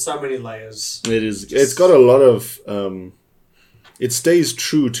just with so many layers. It is. It's got a lot of... it stays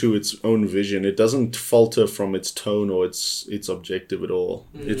true to its own vision. It doesn't falter from its tone or its objective at all.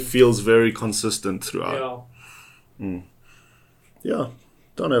 It feels very consistent throughout. Yeah. Yeah.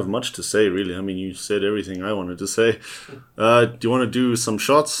 Don't have much to say, really. I mean, you said everything I wanted to say. Do you want to do some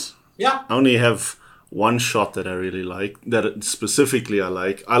shots? Yeah. I only have one shot that I really like, that specifically I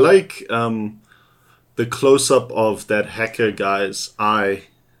like. I like the close-up of that hacker guy's eye.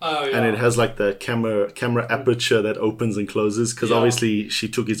 Oh, yeah. And it has the camera aperture that opens and closes, because obviously she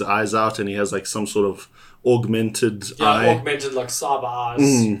took his eyes out and he has some sort of augmented eye. Augmented cyber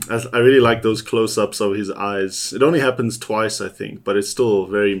eyes. I really like those close-ups of his eyes. It only happens twice, I think, but it's still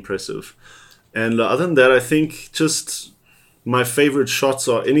very impressive. And other than that, I think just my favorite shots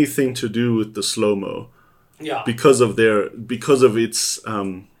are anything to do with the slow-mo. Yeah. Because of its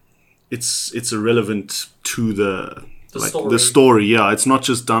irrelevant to the story, yeah. It's not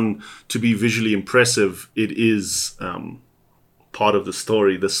just done to be visually impressive. It is part of the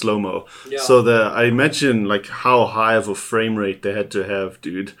story, the slow-mo. Yeah. So I imagine how high of a frame rate they had to have,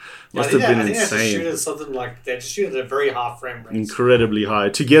 dude. Must have been insane. They had to shoot at something they had to shoot at a very high frame rate. Incredibly high.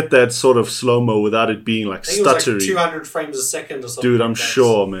 To get that sort of slow-mo without it being stuttery. It was 200 frames a second or something. Dude, I'm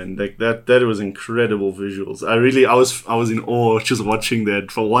sure, man. That was incredible visuals. I was in awe just watching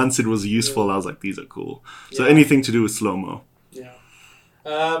that. For once it was useful. Yeah. I was like, these are cool. So anything to do with slow-mo.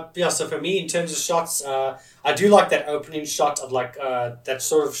 Yeah. So for me, in terms of shots, I do like that opening shot of that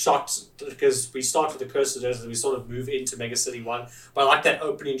sort of shot, because we start with the Curse of the Desert and we sort of move into Mega City 1. But I like that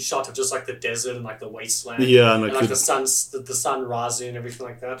opening shot of just the desert and the wasteland. Yeah, and the sun rising and everything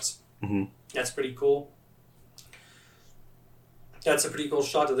like that. Mm-hmm. That's pretty cool. That's a pretty cool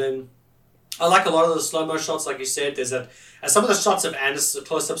shot. And then I like a lot of the slow-mo shots, like you said. There's that, and some of the shots of Anderson,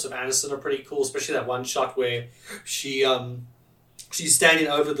 close-ups of Anderson are pretty cool, especially that one shot where she's standing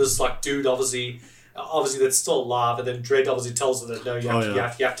over this dude, obviously that's still alive, and then Dredd obviously tells her that no, you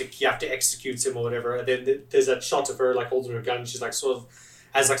have to execute him or whatever. And then there's that shot of her holding her gun. And she's that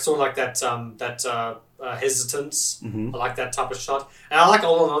hesitance. Mm-hmm. I like that type of shot, and I like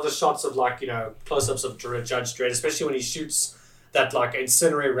all the other shots of close-ups of Judge Dredd, especially when he shoots that like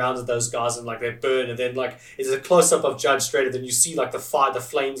incinerate rounds at those guys and like they burn, and then like it's a close up of Judge Dredd, and then you see like the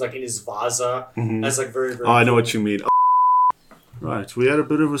flames like in his visor. That's like very very. Oh, I know what you mean. Right, we had a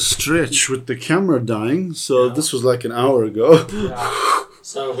bit of a stretch with the camera dying, so this was like an hour ago. Yeah.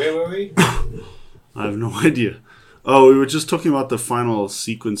 So where were we? I have no idea. Oh, we were just talking about the final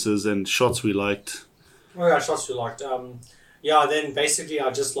sequences and shots we liked. Oh yeah, shots we liked. Yeah, then basically I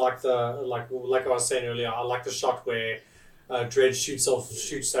just like like I was saying earlier, I like the shot where Dredd shoots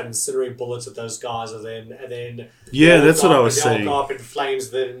that incinerate bullets at those guys, and then that's what I was saying. Go up in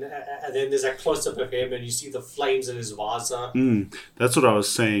flames, and then there's that close up of him, and you see the flames in his visor. That's what I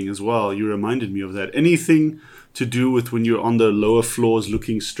was saying as well. You reminded me of that. Anything to do with when you're on the lower floors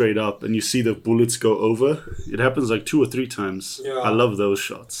looking straight up and you see the bullets go over. It happens like 2 or 3 times. Yeah. I love those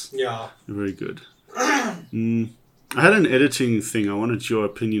shots. Yeah. They're very good. I had an editing thing I wanted your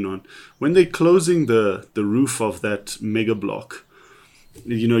opinion on. When they're closing the roof of that mega block,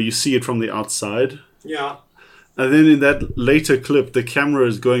 you see it from the outside. Yeah. And then in that later clip, the camera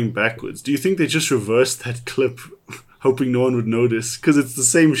is going backwards. Do you think they just reversed that clip, hoping no one would notice? Because it's the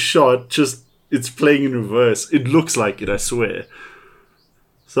same shot, just it's playing in reverse. It looks like it, I swear.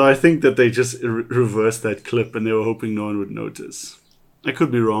 So I think that they just reversed that clip and they were hoping no one would notice. I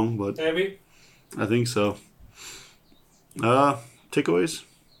could be wrong, but... Maybe. I think so. Takeaways?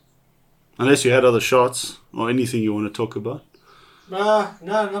 Unless you had other shots or anything you want to talk about. No,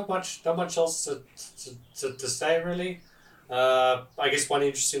 not much else to say really. I guess one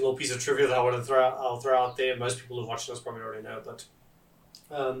interesting little piece of trivia that I'll throw out there. Most people who watch this probably already know, but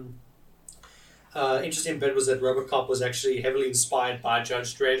interesting bit was that RoboCop was actually heavily inspired by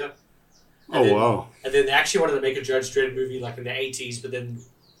Judge Dredd. Wow! And then they actually wanted to make a Judge Dredd movie like in the 80s, but then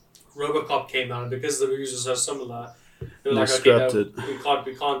RoboCop came out, and because the movies were so similar, they were like, okay, no,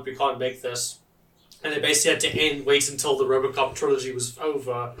 we can't make this. And they basically had to wait until the RoboCop trilogy was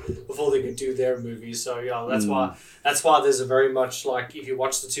over before they could do their movie. So yeah, that's why there's a very much like, if you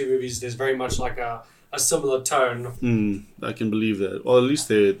watch the 2 movies, there's very much like a similar tone. I can believe that. Or at least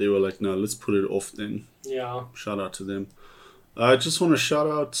they were like, no, let's put it off then. Yeah. Shout out to them. I just want to shout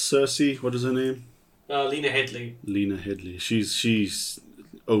out Cersei. What is her name? Lena Headey. Lena Headey. She's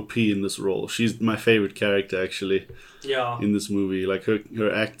OP in this role. She's my favorite character actually. Yeah. In this movie, like her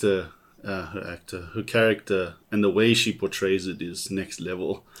character, and the way she portrays it is next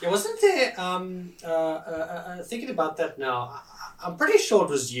level. Yeah, wasn't there? Thinking about that now, I'm pretty sure it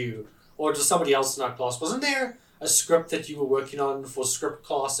was you or just somebody else in our class. Wasn't there a script that you were working on for script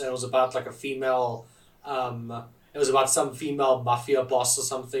class, and it was about like a female? It was about some female mafia boss or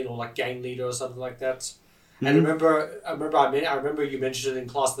something, or like gang leader or something like that. And I remember you mentioned it in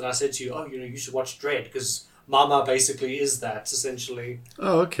class. That I said to you, "Oh, you should watch Dredd because Mama basically is that essentially."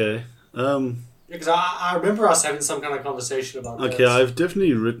 Oh, okay. Because I remember us having some kind of conversation about that. Okay, I've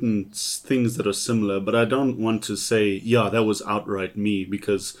definitely written things that are similar, but I don't want to say, yeah, that was outright me,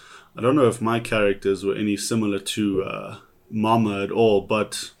 because I don't know if my characters were any similar to Mama at all,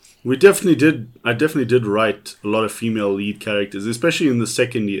 but I definitely did write a lot of female lead characters, especially in the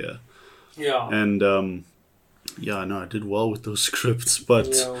second year. Yeah. And, I did well with those scripts,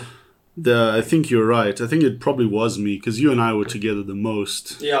 but... Yeah. I think you're right. I think it probably was me, because you and I were together the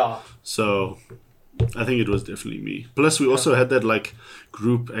most. Yeah. So, I think it was definitely me. Plus, we also had that, like,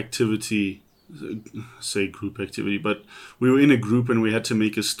 group activity, but we were in a group and we had to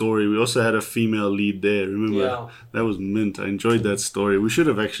make a story. We also had a female lead there, remember? Yeah. That was mint. I enjoyed that story. We should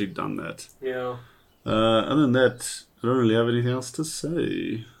have actually done that. Yeah. Other than that, I don't really have anything else to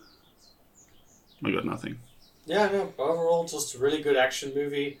say. I got nothing. Yeah, no, overall, just a really good action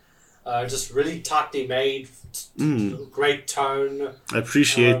movie. Just really tightly made, great tone. I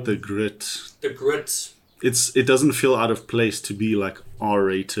appreciate the grit. The grit. It doesn't feel out of place to be like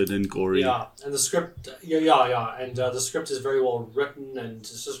R-rated and gory. Yeah, and the script, and the script is very well written and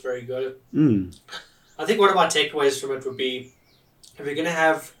it's just very good. I think one of my takeaways from it would be, if you're gonna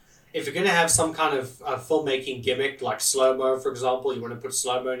have some kind of filmmaking gimmick like slow mo, for example, you want to put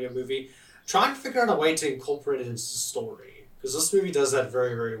slow mo in your movie, try and figure out a way to incorporate it into the story. Because this movie does that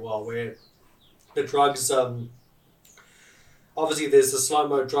very, very well, where the drugs, obviously there's the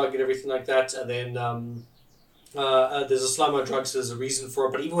slow-mo drug and everything like that, and then there's a slow-mo drug, so there's a reason for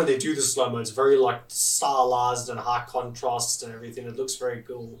it, but even when they do the slow-mo, it's very, like, stylized and high contrast and everything. It looks very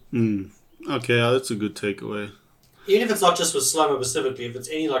cool. Okay, that's a good takeaway. Even if it's not just with slow-mo specifically, if it's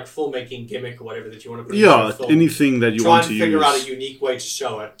any, like, filmmaking gimmick or whatever that you want to put in your film, anything that you want to use. Try and figure out a unique way to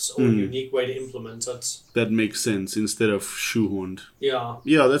show it, or a unique way to implement it. That makes sense, instead of shoehorned. Yeah.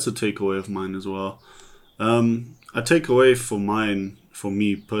 Yeah, that's a takeaway of mine as well. A takeaway for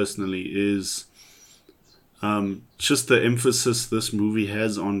me personally is just the emphasis this movie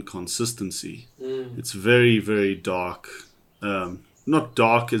has on consistency. It's very, very dark. Not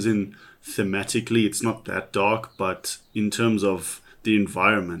dark as in thematically, it's not that dark, but in terms of the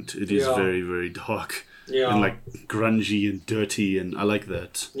environment, it is very, very dark. Yeah. And like grungy and dirty, and I like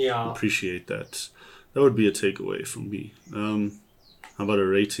that. Yeah. I appreciate that. That would be a takeaway from me. How about a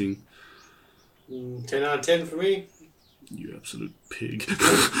rating? 10 out of 10 for me. You absolute pig.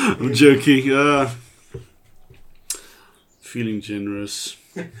 I'm joking. Feeling generous.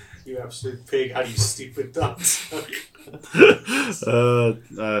 You absolute pig. How do you stupid dunce? 1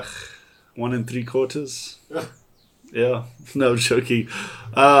 3/4. Yeah, no, I'm joking.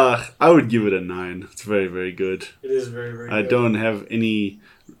 I would give it a 9. It's very, very good. It is very, very good. I don't have any...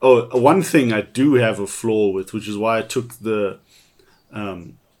 Oh, one thing I do have a flaw with, which is why I took the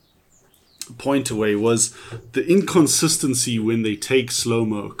point away, was the inconsistency when they take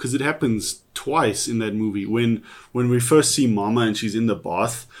slow-mo. Because it happens twice in that movie. When we first see Mama and she's in the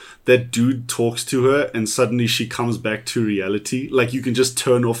bath, that dude talks to her and suddenly she comes back to reality. Like, you can just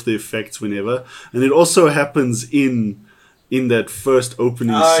turn off the effects whenever. And it also happens in that first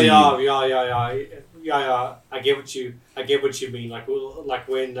opening scene. Yeah. I get what you mean. Like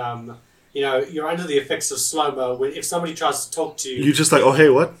when you're under the effects of slow mo. When if somebody tries to talk to you, you're just like, oh hey,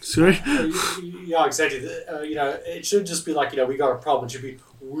 what? Sorry. Yeah, exactly. It should just be like, we got a problem. It should be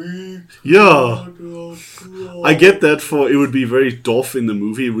yeah. I get that. It would be very doff in the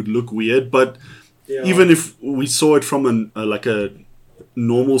movie. It would look weird, but even if we saw it from a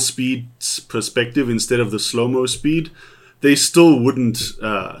normal speed perspective instead of the slow mo speed, they still wouldn't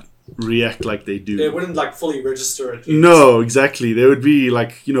react like they do. They wouldn't fully register it. No, exactly. They would be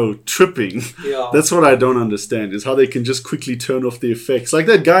tripping. Yeah. That's what I don't understand, is how they can just quickly turn off the effects. Like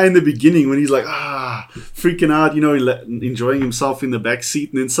that guy in the beginning when he's like, freaking out, enjoying himself in the back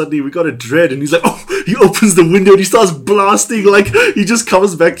seat, and then suddenly we got a Dredd and he's like, he opens the window and he starts blasting, he just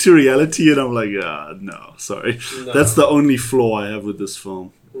comes back to reality, and I'm like, no, sorry. No. That's the only flaw I have with this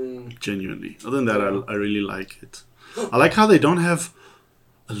film. Genuinely. Other than that, I really like it. I like how they don't have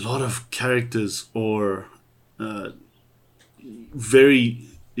a lot of characters or very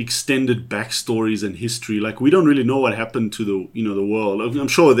extended backstories and history. Like, we don't really know what happened to the world. I'm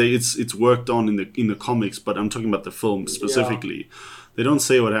sure it's worked on in the comics, but I'm talking about the film specifically. Yeah. They don't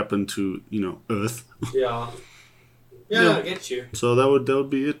say what happened to Earth. Yeah, I get you. So that would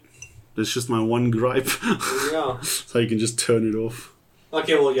be it. That's just my one gripe. Yeah. So you can just turn it off.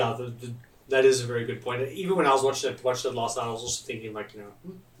 Okay, well, yeah, that is a very good point. Even when I was watching it last night, I was also thinking,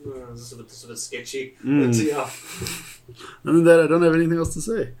 this is a bit sketchy. But, yeah. Other than that, I don't have anything else to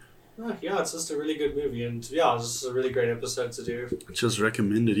say. Yeah, it's just a really good movie, and yeah, it's just a really great episode to do. Just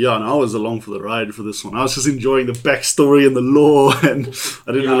recommended. Yeah, and I was along for the ride for this one. I was just enjoying the backstory and the lore, and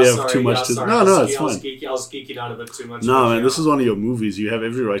I didn't really have too much to say. No, it's fine. I was geeking out a bit too much. No, man, this is one of your movies. You have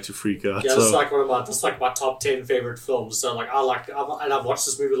every right to freak out. Yeah, it's like my top 10 favorite films. So I've watched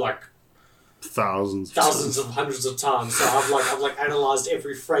this movie thousands of hundreds of times. So I've analyzed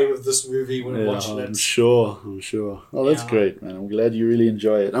every frame of this movie when watching it. I'm sure. Oh, that's great, man. I'm glad you really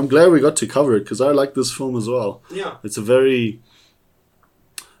enjoy it. I'm glad we got to cover it because I like this film as well. Yeah, it's a very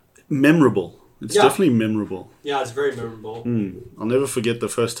memorable. It's definitely memorable. Yeah, it's very memorable. I'll never forget the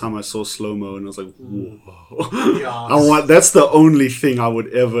first time I saw slow mo, and I was like, whoa. Yeah, that's the only thing I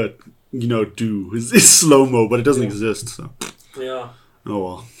would ever do is slow mo, but it doesn't exist. So yeah. Oh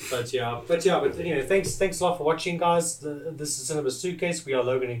well. But anyway, thanks a lot for watching, guys. This is Cinema Suitcase. We are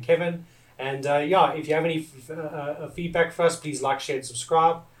Logan and Kevin, and if you have any feedback for us, please like, share, and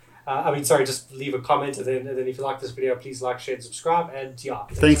subscribe. Just leave a comment, and then if you like this video, please like, share, and subscribe. And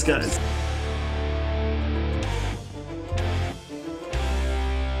thanks guys.